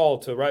of the fall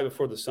to right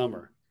before the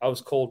summer. I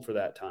was cold for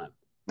that time.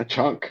 A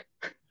chunk.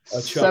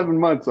 7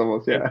 months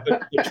almost, yeah.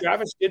 But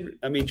Travis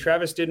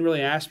didn't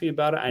really ask me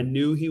about it. I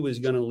knew he was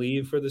going to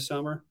leave for the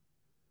summer.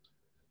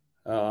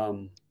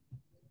 And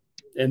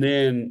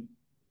then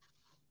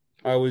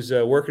I was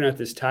working at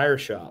this tire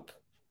shop.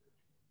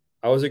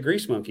 I was a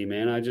grease monkey,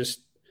 man. I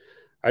just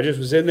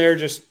was in there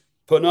just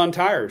putting on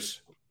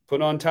tires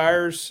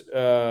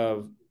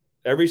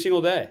every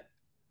single day.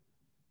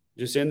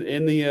 Just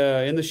in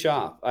the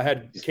shop.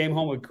 I came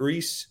home with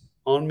grease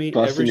on me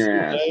every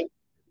single day,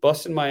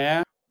 busting my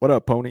ass. What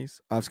up,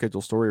 ponies?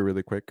 Off-schedule story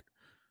really quick.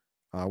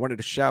 I wanted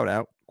to shout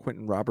out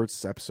Quentin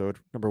Roberts' episode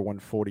number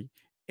 140.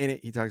 In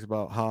it, he talks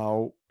about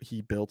how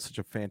he built such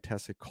a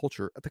fantastic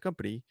culture at the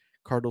company,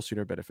 Cardinal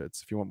Senior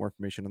Benefits. If you want more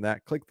information on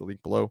that, click the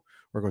link below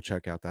or go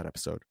check out that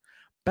episode.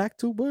 Back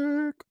to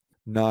work.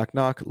 Knock,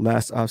 knock.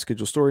 Last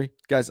off-schedule story.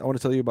 Guys, I want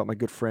to tell you about my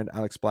good friend,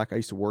 Alex Black. I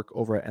used to work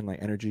over at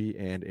Enlight Energy,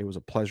 and it was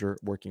a pleasure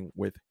working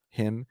with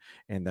him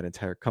and that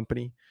entire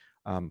company.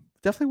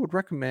 Definitely would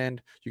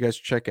recommend you guys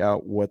check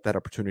out what that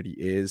opportunity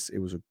is. It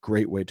was a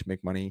great way to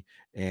make money,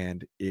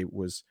 and it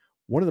was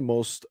one of the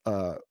most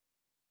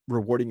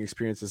rewarding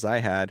experiences I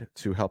had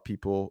to help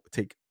people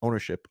take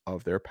ownership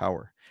of their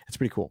power. It's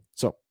pretty cool.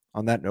 So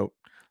on that note,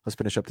 let's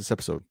finish up this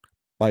episode.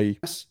 Bye.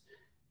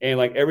 And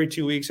like every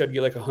 2 weeks, I'd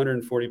get like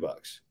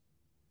 $140.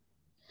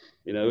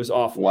 It was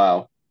awful.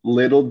 Wow.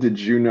 Little did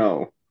you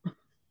know.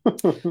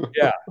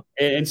 Yeah.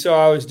 And so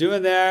I was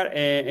doing that,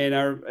 and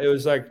it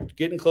was like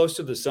getting close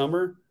to the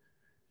summer.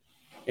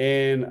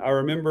 And I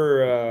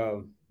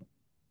remember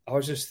I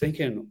was just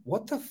thinking,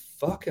 what the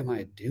fuck am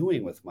I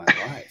doing with my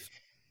life?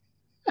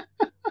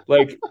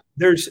 Like,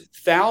 there's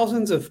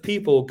thousands of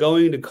people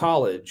going to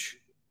college.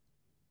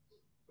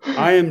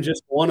 I am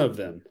just one of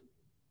them.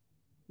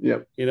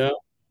 Yep.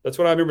 That's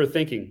what I remember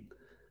thinking.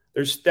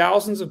 There's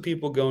thousands of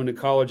people going to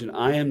college, and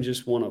I am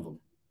just one of them.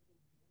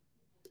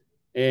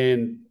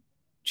 And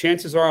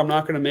chances are I'm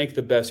not going to make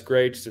the best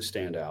grades to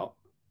stand out.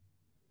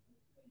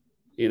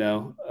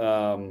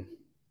 And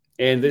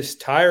this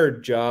tire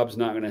job's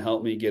not going to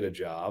help me get a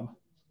job.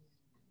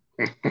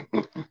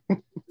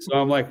 So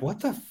I'm like, what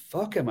the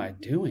fuck am I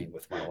doing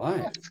with my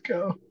life? Let's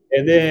go.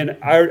 And then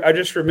I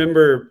just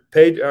remember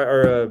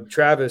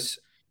Travis,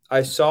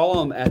 I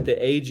saw him at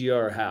the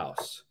AGR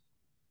house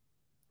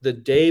the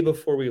day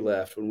before we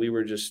left, when we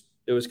were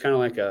it was kind of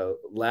like a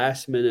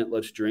last minute,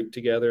 let's drink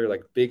together,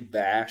 like big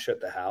bash at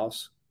the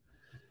house,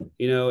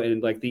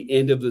 and like the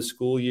end of the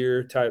school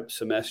year type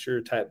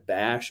semester type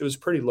bash. It was a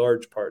pretty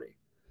large party.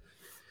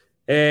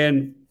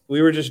 And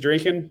we were just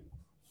drinking.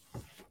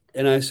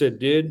 And I said,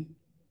 dude,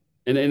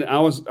 and I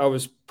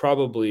was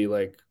probably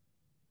like,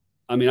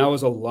 I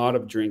was a lot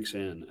of drinks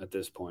in at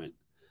this point.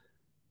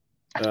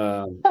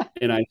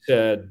 And I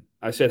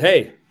said,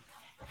 hey,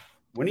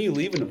 when are you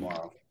leaving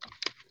tomorrow?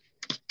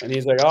 And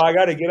he's like, oh, I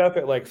got to get up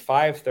at like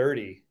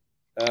 5:30.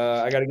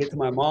 I got to get to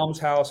my mom's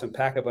house and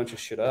pack a bunch of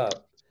shit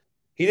up.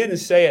 He didn't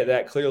say it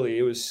that clearly.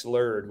 It was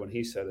slurred when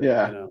he said it.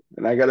 Yeah.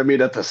 And I got to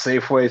meet at the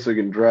Safeway so we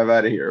can drive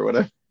out of here or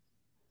whatever.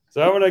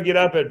 So I'm going to get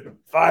up at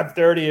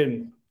 5:30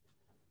 and,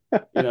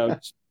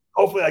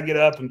 hopefully I get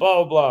up and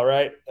blah, blah, blah.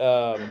 Right.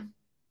 And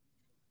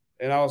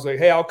I was like,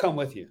 hey, I'll come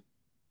with you.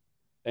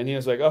 And he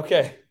was like,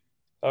 okay,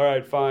 all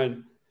right,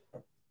 fine.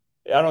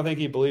 I don't think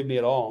he believed me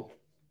at all.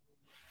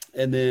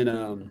 And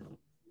then,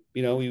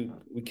 we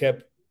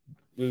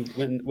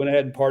went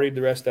ahead and partied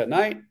the rest of that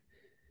night.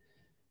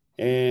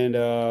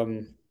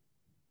 And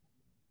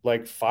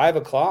like 5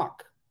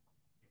 o'clock,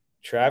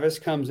 Travis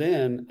comes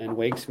in and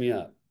wakes me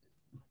up.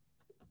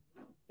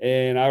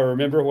 And I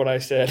remember what I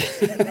said.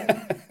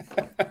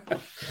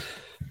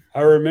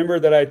 I remember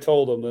that I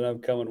told him that I'm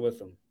coming with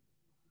him.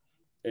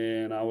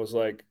 And I was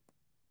like,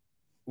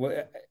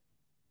 well,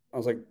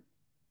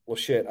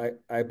 shit,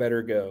 I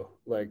better go.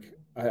 Like,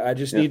 I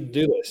just need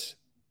to do this.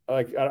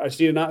 Like, I just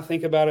need to not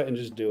think about it and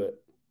just do it.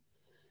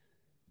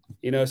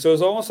 So it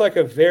was almost like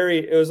what's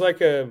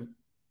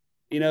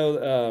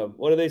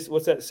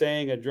that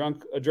saying? A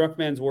drunk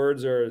man's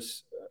words are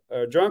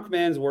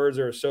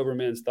a sober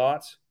man's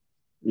thoughts.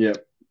 Yeah.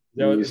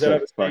 Is that how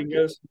the saying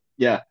goes?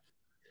 Yeah.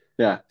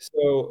 Yeah.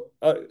 So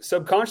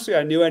subconsciously,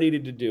 I knew I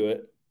needed to do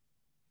it.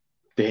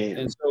 Damn.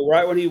 And so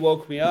right when he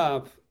woke me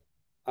up,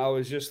 I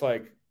was just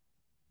like,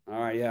 all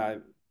right, yeah,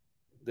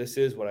 this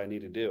is what I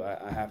need to do.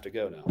 I have to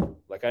go now.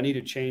 Like, I need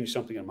to change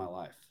something in my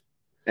life.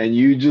 And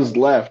you just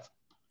left.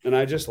 And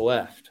I just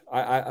left.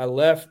 I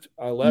left.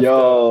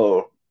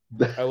 Yo.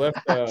 I left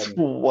That's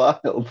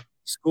wild.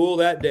 school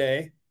that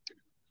day.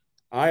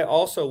 I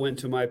also went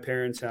to my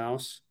parents'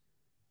 house,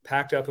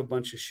 packed up a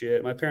bunch of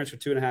shit. My parents were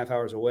 2.5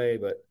 hours away,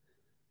 but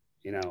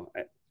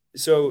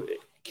so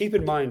keep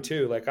in mind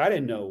too, like I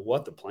didn't know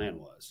what the plan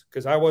was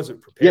because I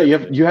wasn't prepared.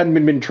 Yeah, you hadn't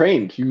been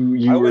trained.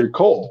 You were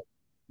cold.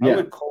 I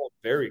went cold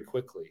very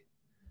quickly.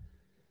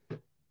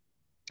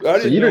 So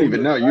you don't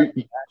even know.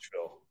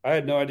 Nashville. I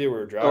had no idea we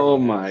were driving. Oh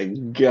my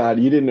God.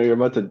 You didn't know you're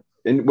about to.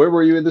 And where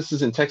were you? This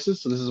is in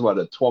Texas. So this is what,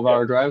 a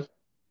 12-hour drive?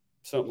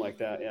 Something like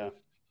that. Yeah.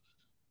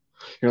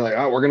 You're like,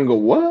 oh, we're going to go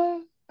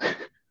what?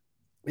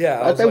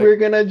 Yeah. I thought we were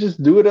going to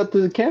just do it at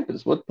the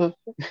campus. What the?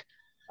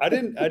 I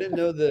didn't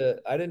know the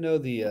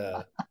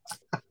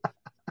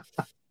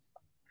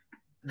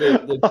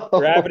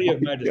gravity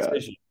of my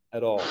decision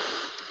at all.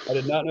 I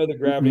did not know the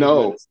gravity of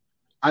my decision.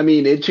 I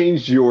mean, it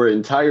changed your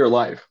entire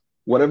life.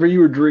 Whatever you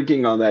were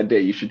drinking on that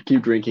day, you should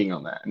keep drinking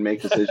on that and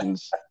make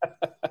decisions.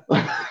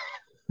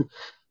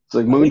 It's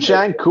like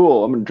moonshine,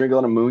 cool. I'm gonna drink a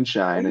lot of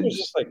moonshine. It was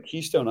just like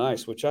Keystone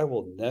Ice, which I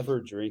will never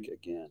drink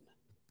again.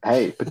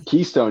 Hey, but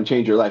Keystone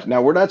changed your life.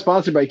 Now we're not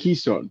sponsored by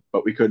Keystone,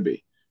 but we could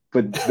be.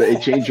 But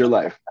it changed your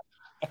life.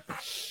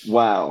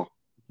 Wow,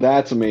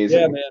 that's amazing.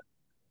 Yeah, man.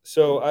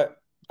 So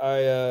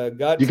I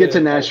got. You get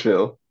to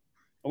Nashville.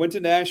 I went to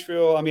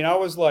Nashville. I mean, I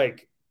was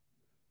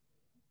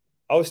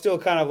still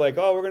kind of like,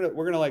 oh,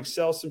 we're gonna like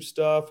sell some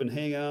stuff and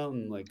hang out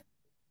and like,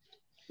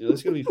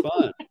 it's gonna be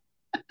fun.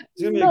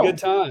 It's gonna be a good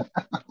time.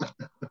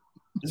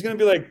 It's gonna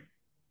be like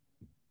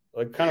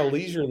kind of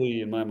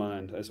leisurely in my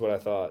mind. That's what I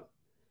thought.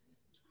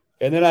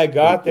 And then I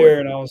got there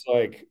and I was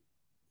like,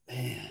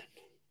 man,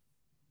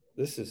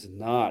 this is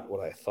not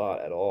what I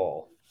thought at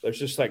all. There's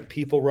just like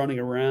people running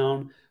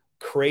around,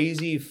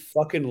 crazy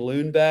fucking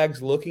loon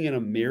bags looking in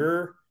a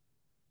mirror,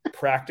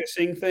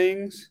 practicing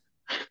things.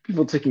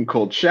 People taking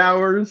cold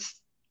showers.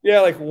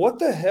 Yeah, like what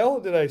the hell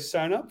did I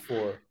sign up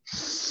for?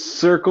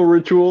 Circle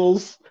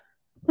rituals.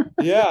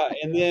 Yeah,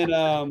 and then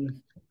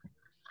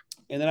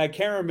I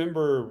can't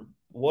remember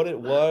what it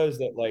was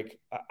that like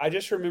I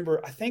just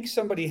remember I think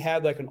somebody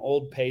had like an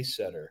old pace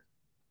setter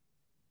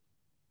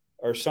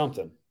or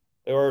something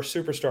or a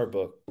Superstar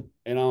book,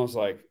 and I was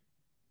like,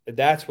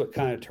 that's what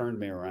kind of turned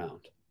me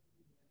around.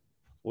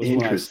 Was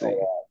interesting. When I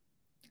saw that.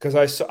 Because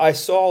I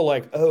saw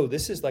like, oh,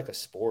 this is like a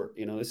sport,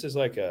 this is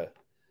a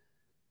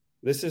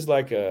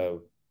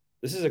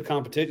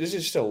competition. This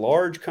is just a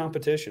large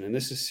competition, and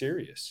this is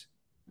serious.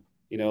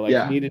 You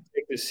need to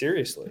take this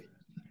seriously.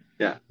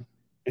 Yeah.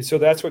 And so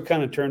that's what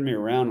kind of turned me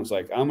around. Was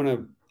like,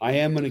 I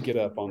am gonna get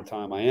up on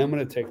time. I am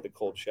gonna take the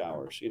cold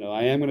showers.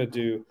 I'm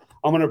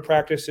gonna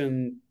practice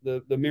in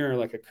the mirror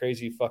like a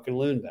crazy fucking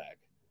loon bag,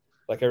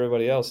 like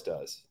everybody else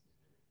does.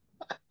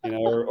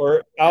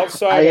 Or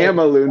outside. I am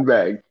a loon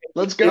bag.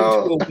 Let's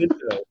go.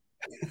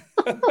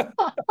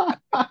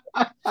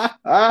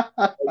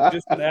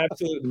 Just an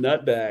absolute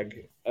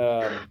nutbag.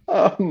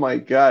 Oh my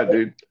God,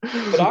 dude!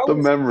 The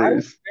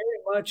memories.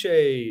 I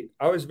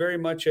was very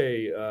much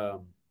a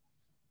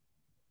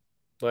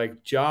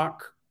like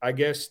jock, I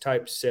guess,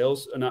 type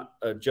sales, not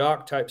a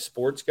jock type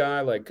sports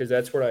guy, like because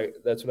that's what I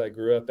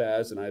grew up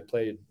as, and I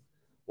played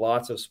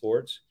lots of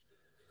sports.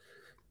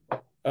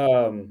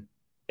 And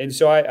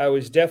so I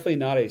was definitely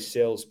not a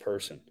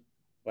salesperson.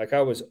 Like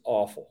I was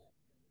awful.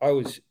 I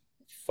was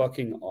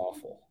fucking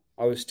awful.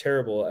 I was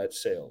terrible at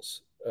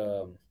sales.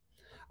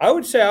 I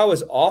would say I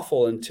was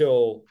awful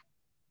until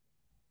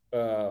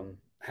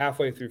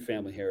halfway through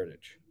Family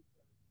Heritage.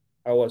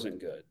 I wasn't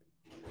good.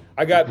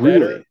 I got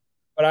better,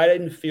 but I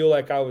didn't feel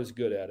like I was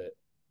good at it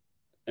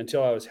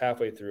until I was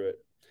halfway through it.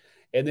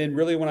 And then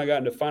really when I got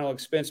into Final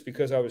Expense,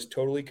 because I was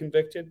totally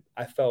convicted,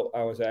 I felt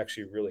I was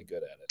actually really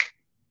good at it.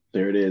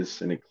 There it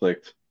is, and it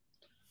clicked.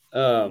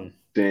 Damn.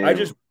 I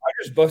just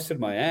busted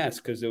my ass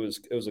because it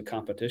was a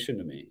competition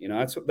to me.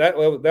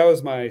 That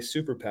was my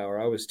superpower.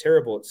 I was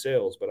terrible at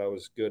sales, but I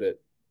was good at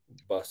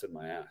busting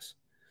my ass.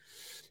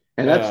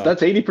 And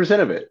that's 80%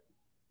 of it.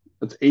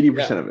 That's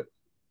 80% of it.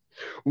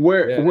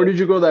 Where did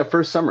you go that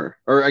first summer?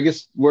 Or I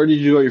guess where did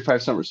you go your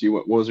 5 summers?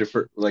 What was your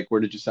first, like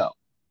where did you sell?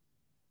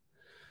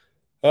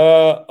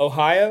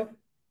 Ohio,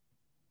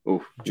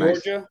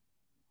 Georgia, nice.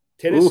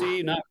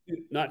 Tennessee,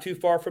 not too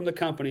far from the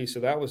company,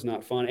 so that was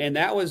not fun. And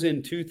that was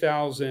in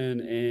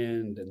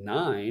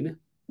 2009.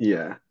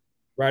 Yeah.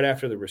 Right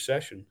after the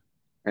recession.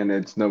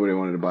 And nobody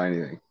wanted to buy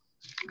anything.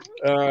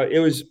 It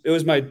was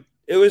my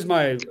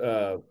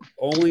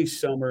only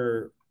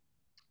summer.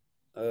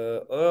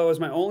 It was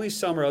my only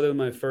summer other than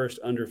my first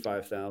under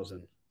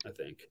 5,000, I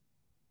think.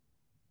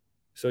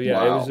 So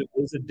yeah, wow. It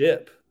was a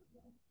dip.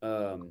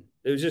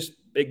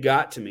 It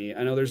got to me.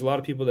 I know there's a lot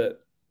of people that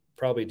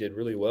probably did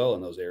really well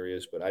in those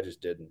areas, but I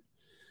just didn't.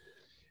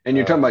 And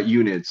you're talking about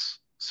units.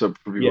 So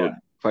for people,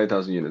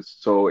 5,000 units.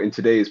 So in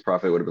today's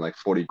profit, it would have been like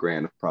 40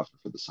 grand of profit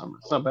for the summer.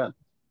 It's not bad.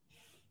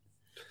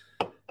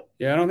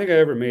 Yeah, I don't think I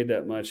ever made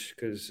that much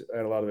because I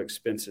had a lot of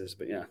expenses,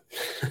 but yeah.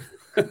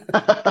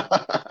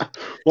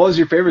 What was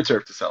your favorite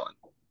surf to sell in?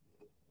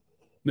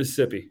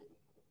 Mississippi.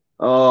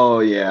 Oh,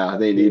 yeah.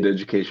 They need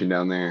education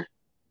down there.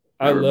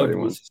 I love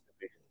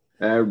Mississippi.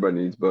 Everybody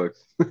needs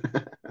books.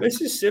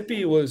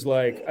 Mississippi was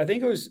like, I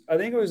think it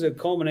was a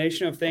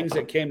culmination of things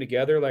that came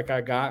together. Like I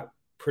got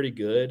pretty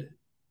good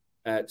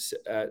at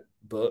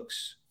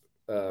books,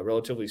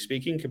 relatively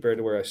speaking, compared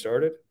to where I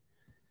started.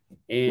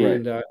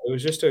 And it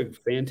was just a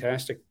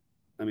fantastic,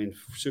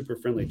 super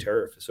friendly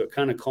turf. So it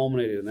kind of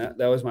culminated in that.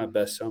 That was my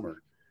best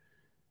summer.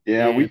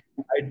 Yeah.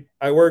 And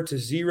I worked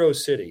 0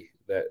 city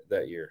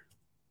that year.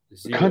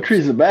 The country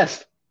is the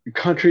best. The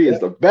country is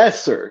the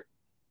best, sir.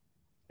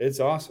 It's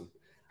awesome.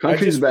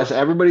 Country's the best.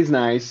 Everybody's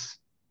nice.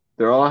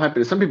 They're all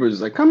happy. Some people are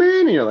just like, come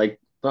in. And you're like,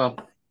 oh,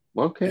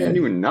 okay. I didn't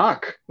even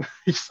knock.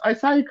 I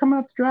saw you come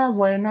out the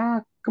driveway and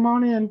knock. Come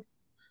on in.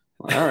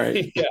 All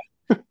right. Yeah.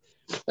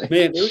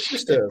 Man, it was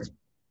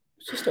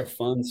just a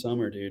fun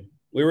summer, dude.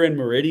 We were in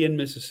Meridian,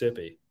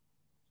 Mississippi.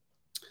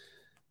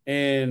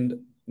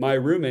 And my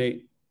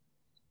roommate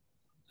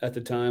at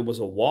the time was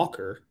a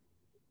walker.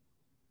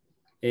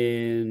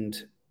 And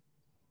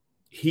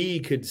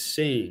he could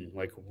sing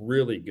like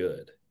really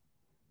good.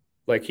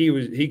 Like he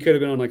could have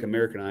been on like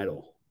American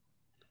Idol.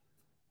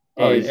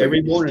 Oh, he's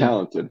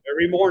talented.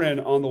 Every morning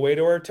on the way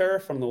to our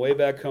turf, on the way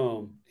back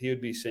home, he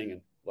would be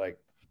singing, like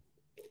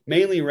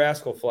mainly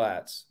Rascal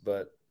Flatts,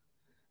 but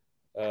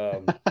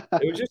it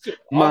was just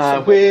my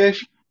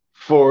wish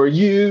for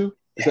you.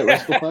 Is that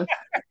Rascal Flatts?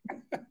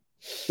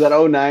 Is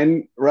that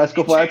 09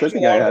 Rascal Flatts? I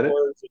think I had it.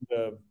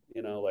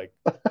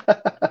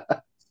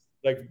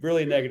 Like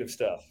really negative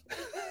stuff.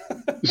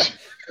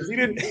 Because he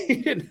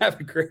didn't have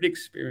a great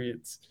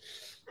experience.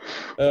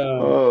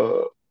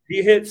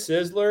 He hit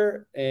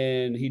Sizzler,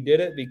 and he did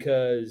it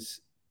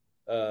because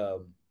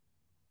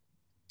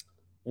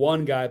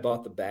one guy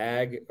bought the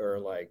bag, or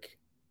like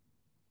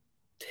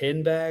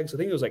 10 bags. I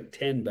think it was like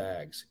 10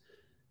 bags,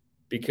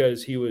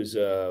 because he was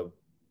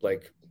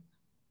like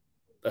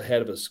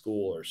ahead of a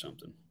school or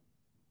something.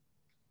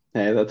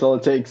 Hey, that's all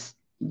it takes.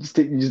 You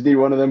just need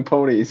one of them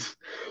ponies.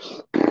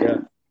 Yeah.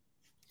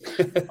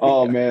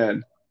 Oh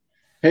man.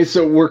 Hey,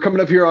 so we're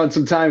coming up here on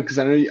some time because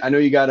I know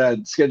you got a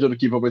schedule to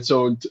keep up with.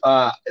 So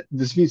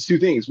this means 2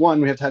 things. One,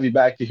 we have to have you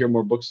back to hear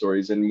more book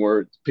stories and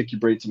pick your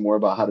brains some more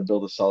about how to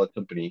build a solid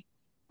company.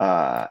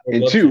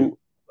 And two,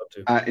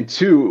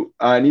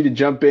 I need to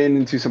jump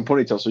into some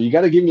ponytails. So you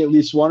got to give me at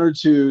least 1 or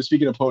 2.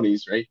 Speaking of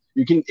ponies, right?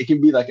 It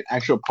can be like an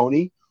actual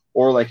pony,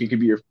 or like it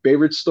could be your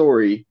favorite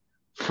story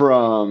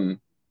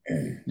from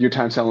your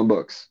time selling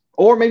books,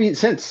 or maybe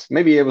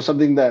it was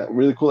something that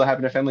really cool that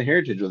happened at Family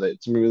Heritage, or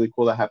that something really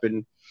cool that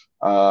happened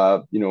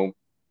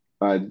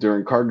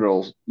during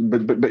Cardinals.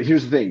 But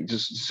here's the thing,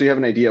 just so you have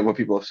an idea of what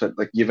people have said.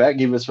 Like Yvette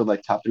gave us her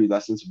like top 3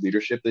 lessons of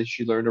leadership that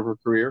she learned over her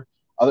career.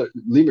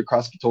 Lee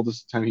McCroskey told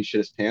us the time he shit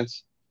his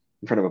pants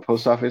in front of a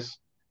post office.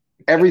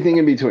 Everything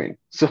in between.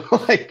 So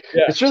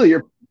It's really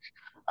your.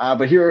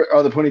 But here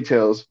are the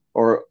ponytails,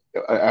 or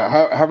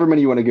however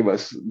many you want to give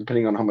us,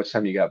 depending on how much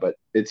time you got. But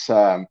it's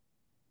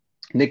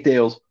Nick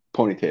Dale's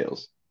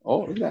ponytails. Oh,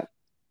 look at that.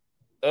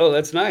 Oh,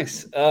 that's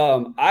nice.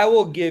 I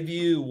will give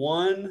you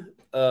one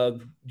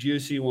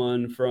juicy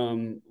one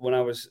from when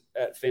I was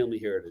at Family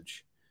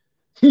Heritage.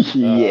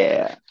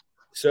 Yeah.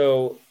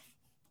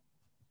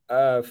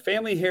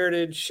 Family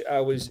Heritage,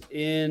 I was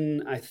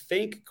in, I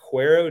think,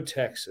 Cuero,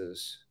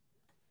 Texas,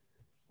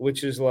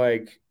 which is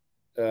like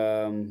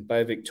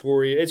by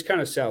Victoria. It's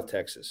kind of South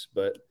Texas,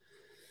 but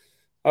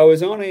I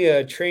was on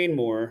a train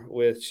more,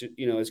 which,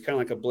 it's kind of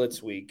like a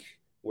blitz week,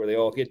 where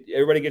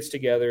everybody gets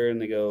together and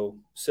they go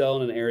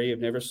sell in an area you've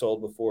never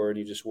sold before, and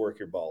you just work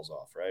your balls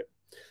off, right?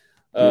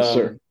 Yes,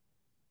 sir.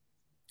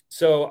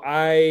 So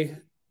I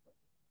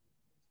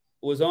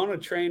was on a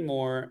train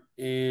more,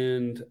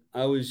 and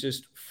I was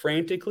just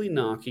frantically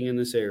knocking in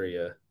this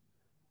area.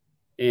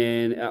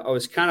 And I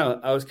was kind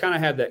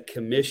of had that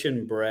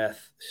commission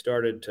breath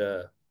started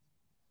to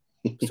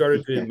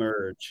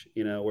emerge,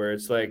 where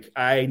it's like,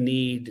 I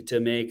need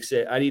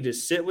to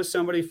sit with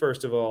somebody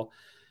first of all,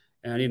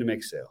 and I need to make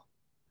a sale.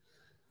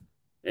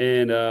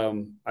 And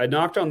I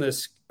knocked on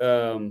this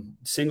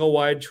single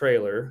wide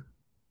trailer,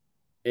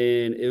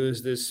 and it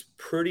was this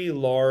pretty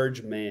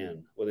large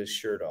man with his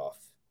shirt off.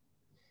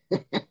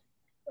 Big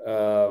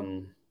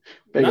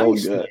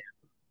old gut.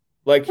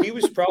 Like he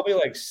was probably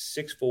like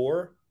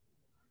 6'4"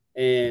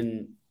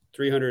 and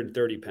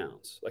 330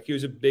 pounds. Like he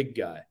was a big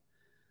guy,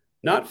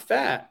 not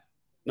fat,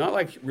 not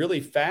like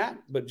really fat,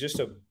 but just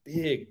a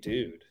big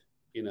dude,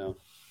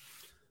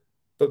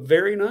 but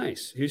very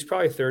nice. He was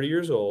probably 30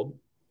 years old.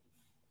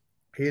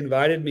 He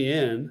invited me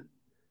in,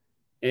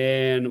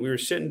 and we were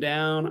sitting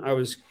down. I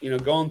was,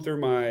 going through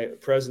my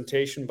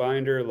presentation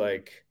binder,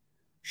 like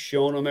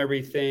showing him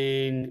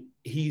everything.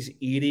 He's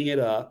eating it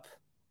up.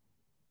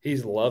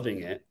 He's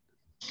loving it.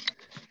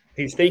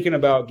 He's thinking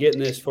about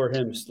getting this for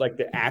him, like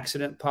the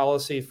accident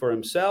policy for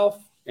himself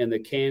and the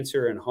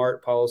cancer and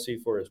heart policy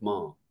for his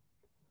mom.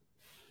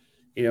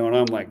 And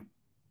I'm like,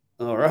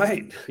 all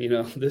right,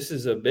 this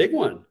is a big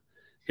one.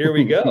 Here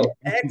we go.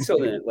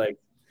 Excellent. Like,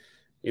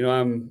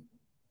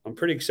 I'm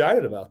pretty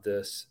excited about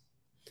this.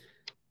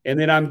 And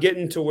then I'm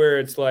getting to where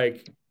it's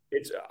like,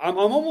 I'm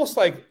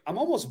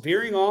almost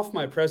veering off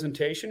my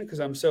presentation because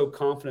I'm so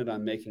confident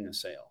I'm making a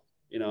sale,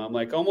 You know, I'm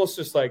like almost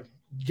just like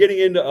getting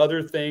into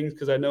other things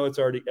because I know it's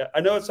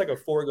like a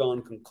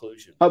foregone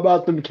conclusion. How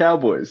about them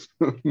Cowboys?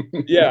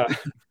 Yeah.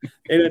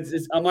 And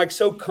I'm like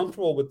so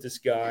comfortable with this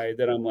guy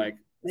that I'm like,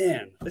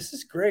 man, this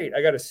is great.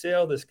 I got a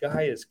sale. This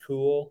guy is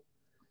cool.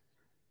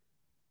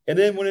 And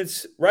then when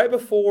it's right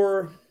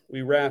before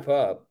we wrap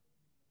up,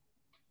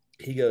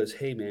 he goes,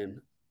 hey,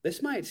 man,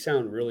 this might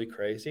sound really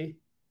crazy,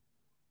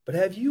 but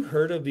have you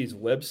heard of these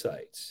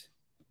websites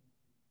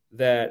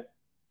that,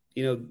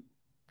 you know,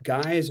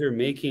 guys are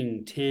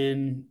making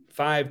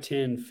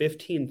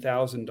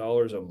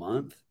 $15,000 a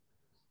month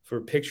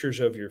for pictures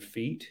of your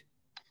feet?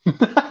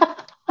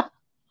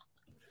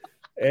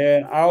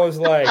 And I was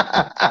like,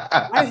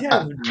 I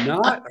have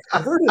not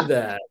heard of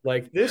that.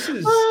 Like, this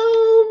is,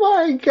 oh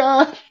my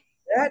God.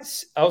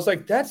 I was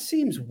like, that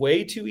seems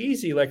way too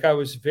easy. Like, I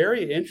was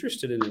very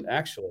interested in it,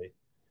 actually.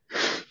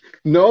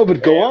 No,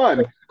 but go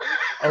on.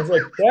 I was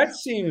like, that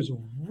seems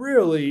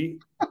really,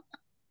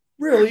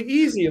 really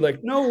easy.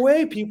 Like, no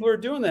way people are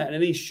doing that.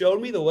 And he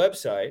showed me the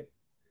website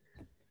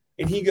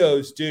and he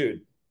goes,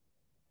 dude,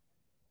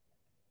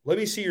 let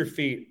me see your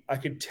feet. I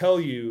could tell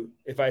you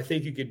if I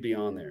think you could be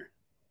on there.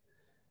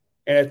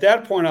 And at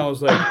that point, I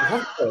was like,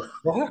 what the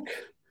fuck?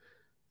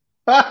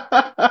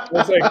 I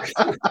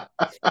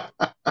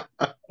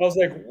was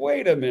like,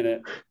 wait a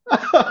minute.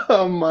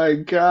 Oh my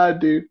God,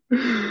 dude. So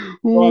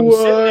I'm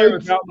sitting there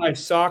without my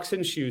socks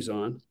and shoes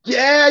on.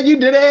 Yeah, you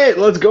did it.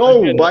 Let's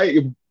go.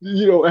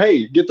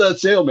 Hey, get that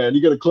sale, man.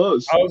 You got to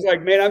close. I was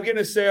like, man, I'm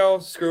getting a sale.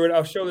 Screw it.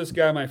 I'll show this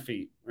guy my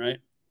feet, right?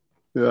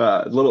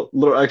 Yeah,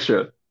 little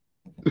extra.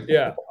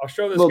 Yeah, I'll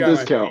show this little guy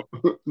discount.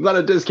 Not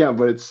a discount,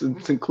 but it's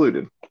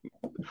included.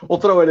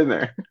 We'll throw it in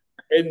there.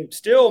 And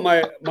still,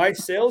 my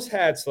sales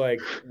hat's like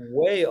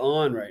way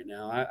on right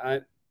now.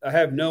 I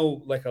have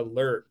no like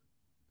alert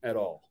at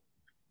all.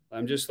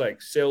 I'm just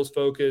like sales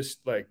focused,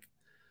 like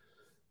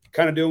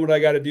kind of doing what I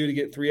got to do to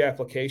get 3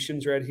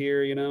 applications right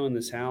here, you know, in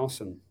this house.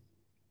 And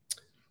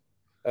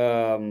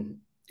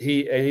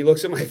he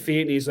looks at my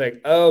feet and he's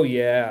like, oh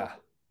yeah,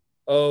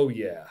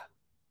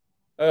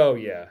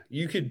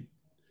 you could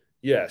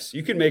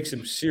make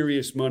some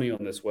serious money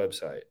on this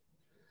website.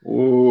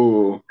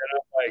 Ooh. And I'm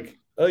like,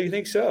 oh, you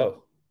think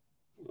so?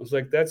 I was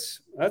like,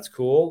 that's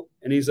cool.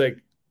 And he's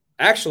like,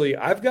 actually,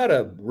 I've got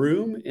a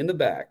room in the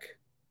back.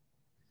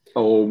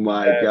 Oh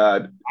my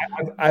God.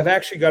 I've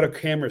actually got a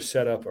camera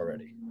set up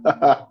already.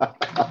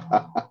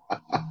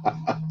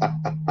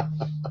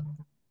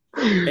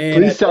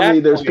 Please tell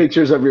me there's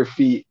pictures of your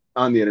feet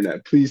on the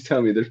internet. Please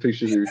tell me there's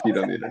pictures of your feet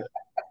on the internet.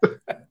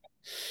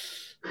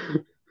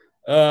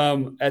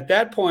 At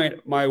that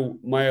point,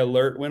 my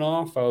alert went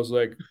off. I was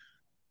like,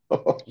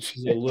 this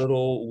is a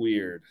little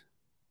weird.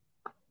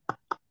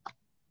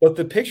 But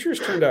the pictures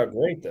turned out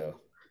great, though.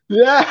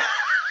 Yeah.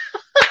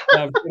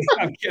 No,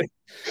 I'm kidding.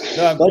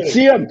 No, Let's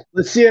see him.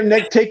 Let's see him,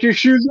 Nick. Take your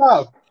shoes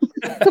off.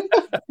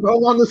 Throw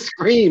them on the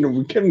screen.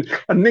 We can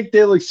a Nick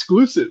Dale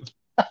exclusive.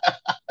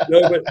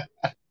 No,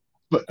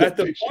 but at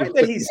the point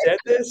that he said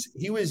this,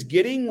 he was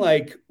getting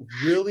like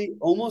really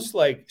almost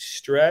like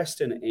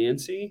stressed and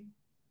antsy,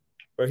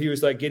 or he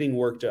was like getting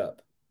worked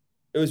up.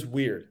 It was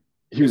weird.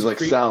 He was like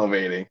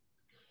salivating.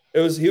 He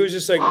was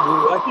just like,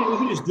 well, I think we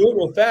can just do it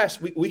real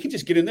fast. We can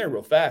just get in there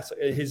real fast.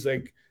 His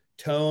like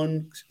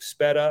tone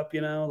sped up,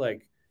 you know,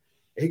 like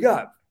he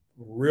got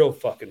real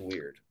fucking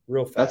weird,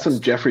 real fast. That's some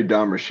Jeffrey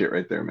Dahmer shit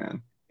right there,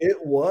 man.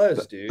 It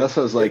was, dude. That's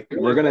what I was like,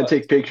 really we're going to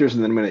take pictures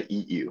and then I'm going to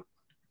eat you.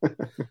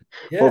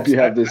 Yes, hope you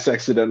have this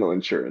accidental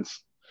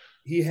insurance.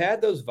 He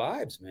had those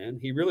vibes, man.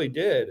 He really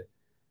did.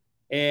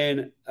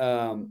 And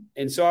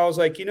so I was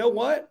like, you know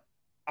what?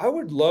 I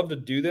would love to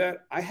do that.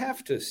 I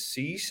have to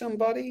see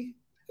somebody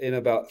in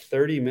about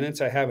 30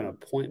 minutes. I have an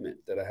appointment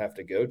that I have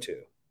to go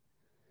to.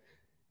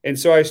 And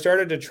so I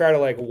started to try to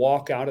like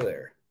walk out of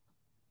there.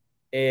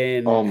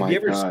 And have you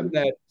ever seen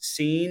that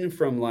scene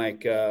from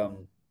like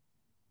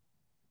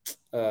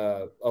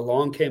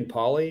Along Came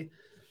Polly,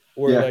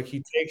 where like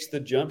he takes the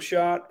jump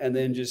shot and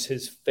then just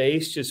his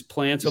face just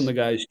plants on the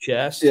guy's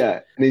chest? Yeah,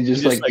 and he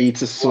just like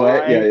eats a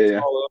sweat. Yeah.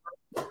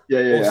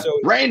 Yeah. So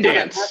rain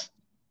dance.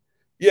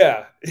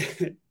 Yeah,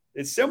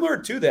 it's similar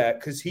to that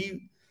because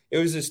it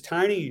was this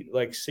tiny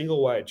like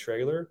single wide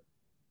trailer,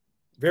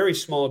 very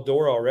small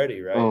door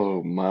already, right?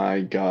 Oh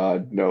my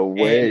God, no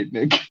way,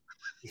 Nick.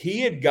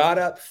 He had got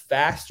up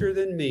faster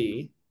than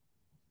me.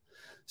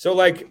 So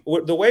like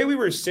the way we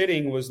were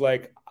sitting was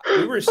like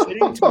we were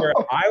sitting to where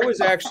I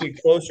was actually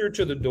closer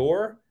to the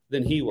door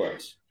than he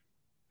was.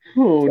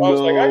 Oh, so I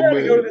was like, I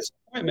gotta go to this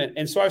appointment.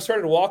 And so I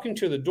started walking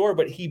to the door,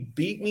 but he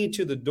beat me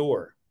to the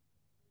door.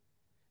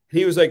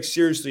 He was like,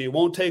 seriously, it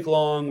won't take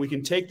long. We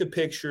can take the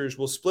pictures.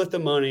 We'll split the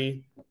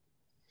money.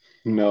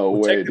 No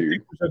we'll way, take the dude.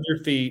 Pictures of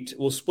your feet.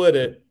 We'll split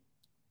it.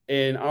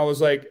 And I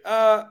was like,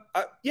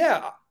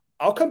 yeah,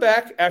 I'll come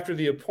back after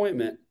the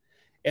appointment.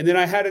 And then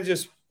I had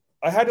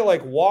to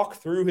like walk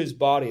through his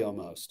body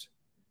almost.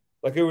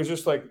 Like it was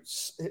just like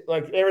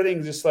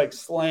everything just like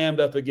slammed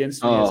up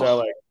against me as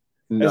I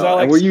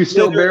were you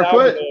still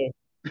barefoot?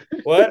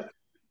 What?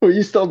 Were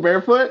you still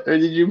barefoot, or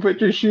did you put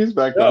your shoes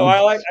back on? No,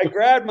 I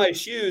grabbed my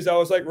shoes. I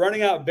was like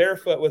running out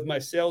barefoot with my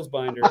sales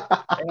binder,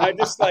 and I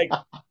just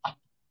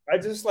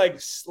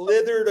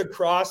slithered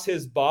across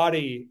his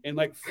body and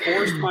like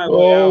forced my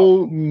way out.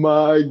 Oh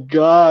my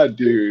God,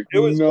 dude! It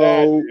was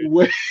no bad,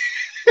 way.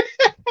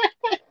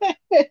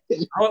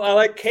 I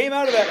like came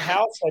out of that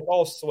house like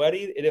all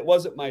sweaty, and it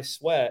wasn't my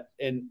sweat,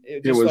 and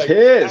it just was like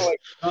his. kind of, like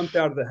jumped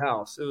out of the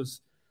house. It was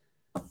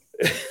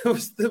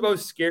the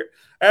most scary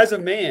as a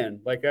man.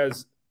 Like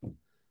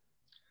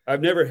I've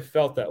never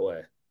felt that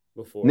way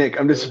before. Nick,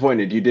 I'm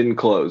disappointed. You didn't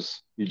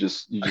close. You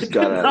just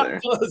got out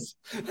of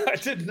there. I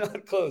did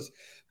not close.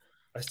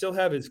 I still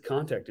have his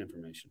contact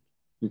information.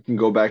 You can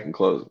go back and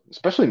close,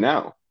 especially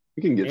now.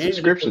 You can get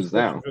subscriptions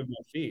now. With my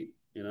feet,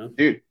 you know,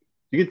 dude.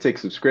 You can take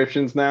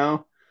subscriptions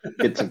now.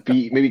 Get some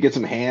feet, maybe get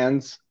some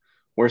hands,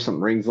 wear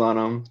some rings on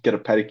them, get a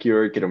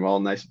pedicure, get them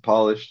all nice and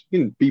polished. You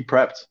can be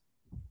prepped.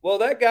 Well,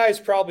 that guy's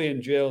probably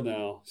in jail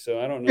now, so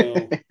I don't know.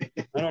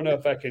 I don't know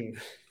if I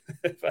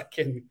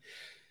can.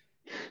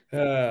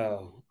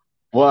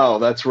 Wow,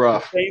 that's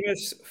rough.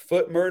 Famous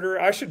foot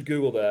murderer. I should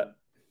Google that.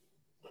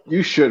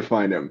 You should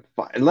find him.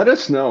 Let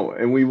us know,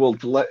 and we will.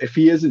 If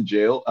he is in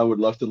jail, I would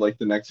love to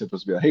the next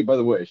episode be like, hey, by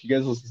the way, if you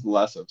guys listen to the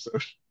last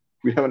episode,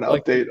 we have an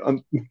update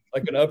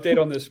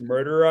on this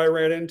murderer I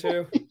ran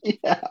into.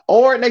 Yeah.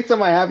 Or next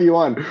time I have you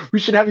on, we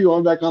should have you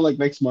on back on like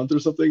next month or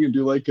something and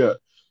do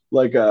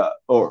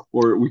or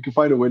we can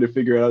find a way to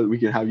figure out that we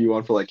can have you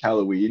on for like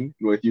Halloween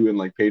with you and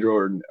like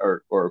Pedro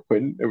or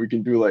Quentin, and we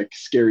can do like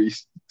scary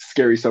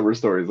summer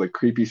stories, like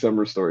creepy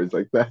summer stories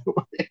like that.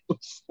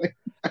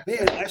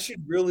 Man, I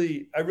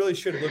really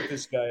should look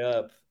this guy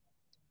up.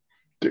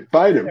 Dude,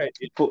 find him.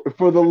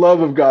 For the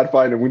love of God,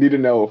 find him. We need to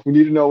know. We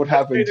need to know what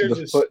happened to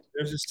the foot.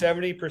 There's a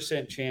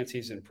 70% chance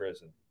he's in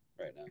prison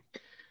right now.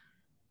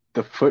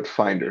 The foot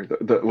finder.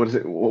 The what is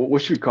it?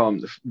 What should we call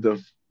him?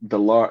 The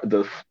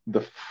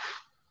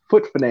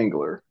foot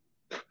finangler.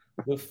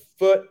 The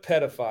foot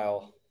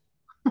pedophile.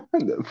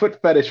 The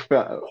foot fetish.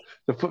 The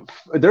foot.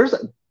 There's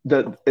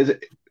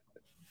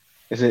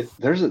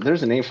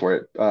a name for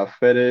it.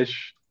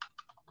 Fetish.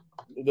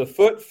 The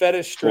foot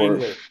fetish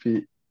strangler.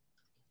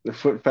 The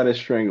foot fetish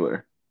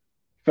strangler.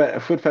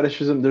 Foot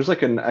fetishism. There's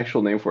like an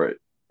actual name for it.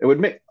 It would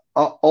make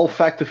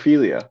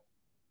olfactophilia.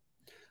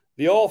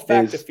 The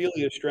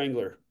olfactophilia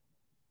strangler.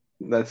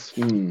 That's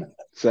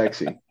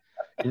sexy.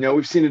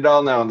 We've seen it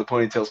all now on the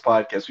Ponytails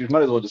podcast. We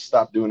might as well just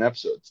stop doing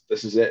episodes.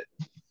 This is it.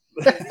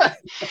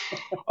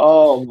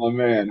 Oh, my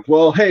man.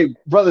 Well, hey,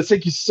 brother,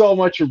 thank you so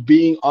much for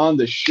being on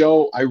the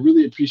show. I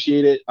really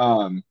appreciate it.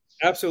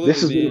 Absolutely.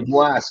 This has been a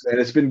blast, man.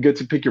 It's been good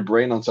to pick your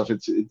brain on stuff.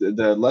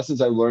 The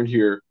lessons I've learned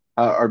here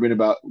are been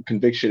about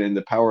conviction and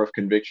the power of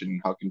conviction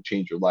and how it can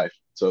change your life.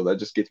 So that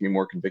just gets me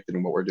more convicted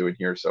in what we're doing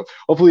here. So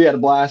hopefully you had a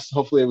blast.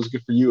 Hopefully it was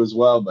good for you as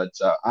well. But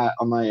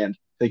on my end,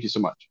 thank you so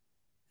much.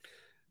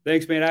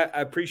 Thanks, man.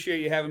 I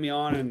appreciate you having me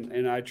on,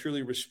 and I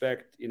truly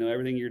respect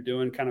everything you're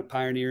doing, kind of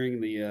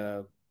pioneering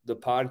the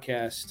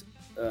podcast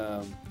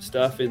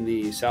stuff in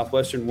the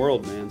Southwestern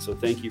world, man. So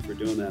thank you for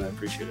doing that. I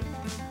appreciate it.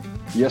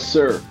 Yes,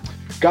 sir.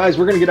 Guys,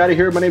 we're going to get out of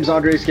here. My name is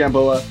Andres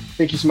Gamboa.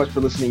 Thank you so much for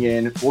listening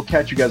in. We'll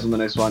catch you guys on the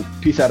next one.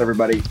 Peace out,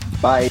 everybody.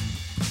 Bye.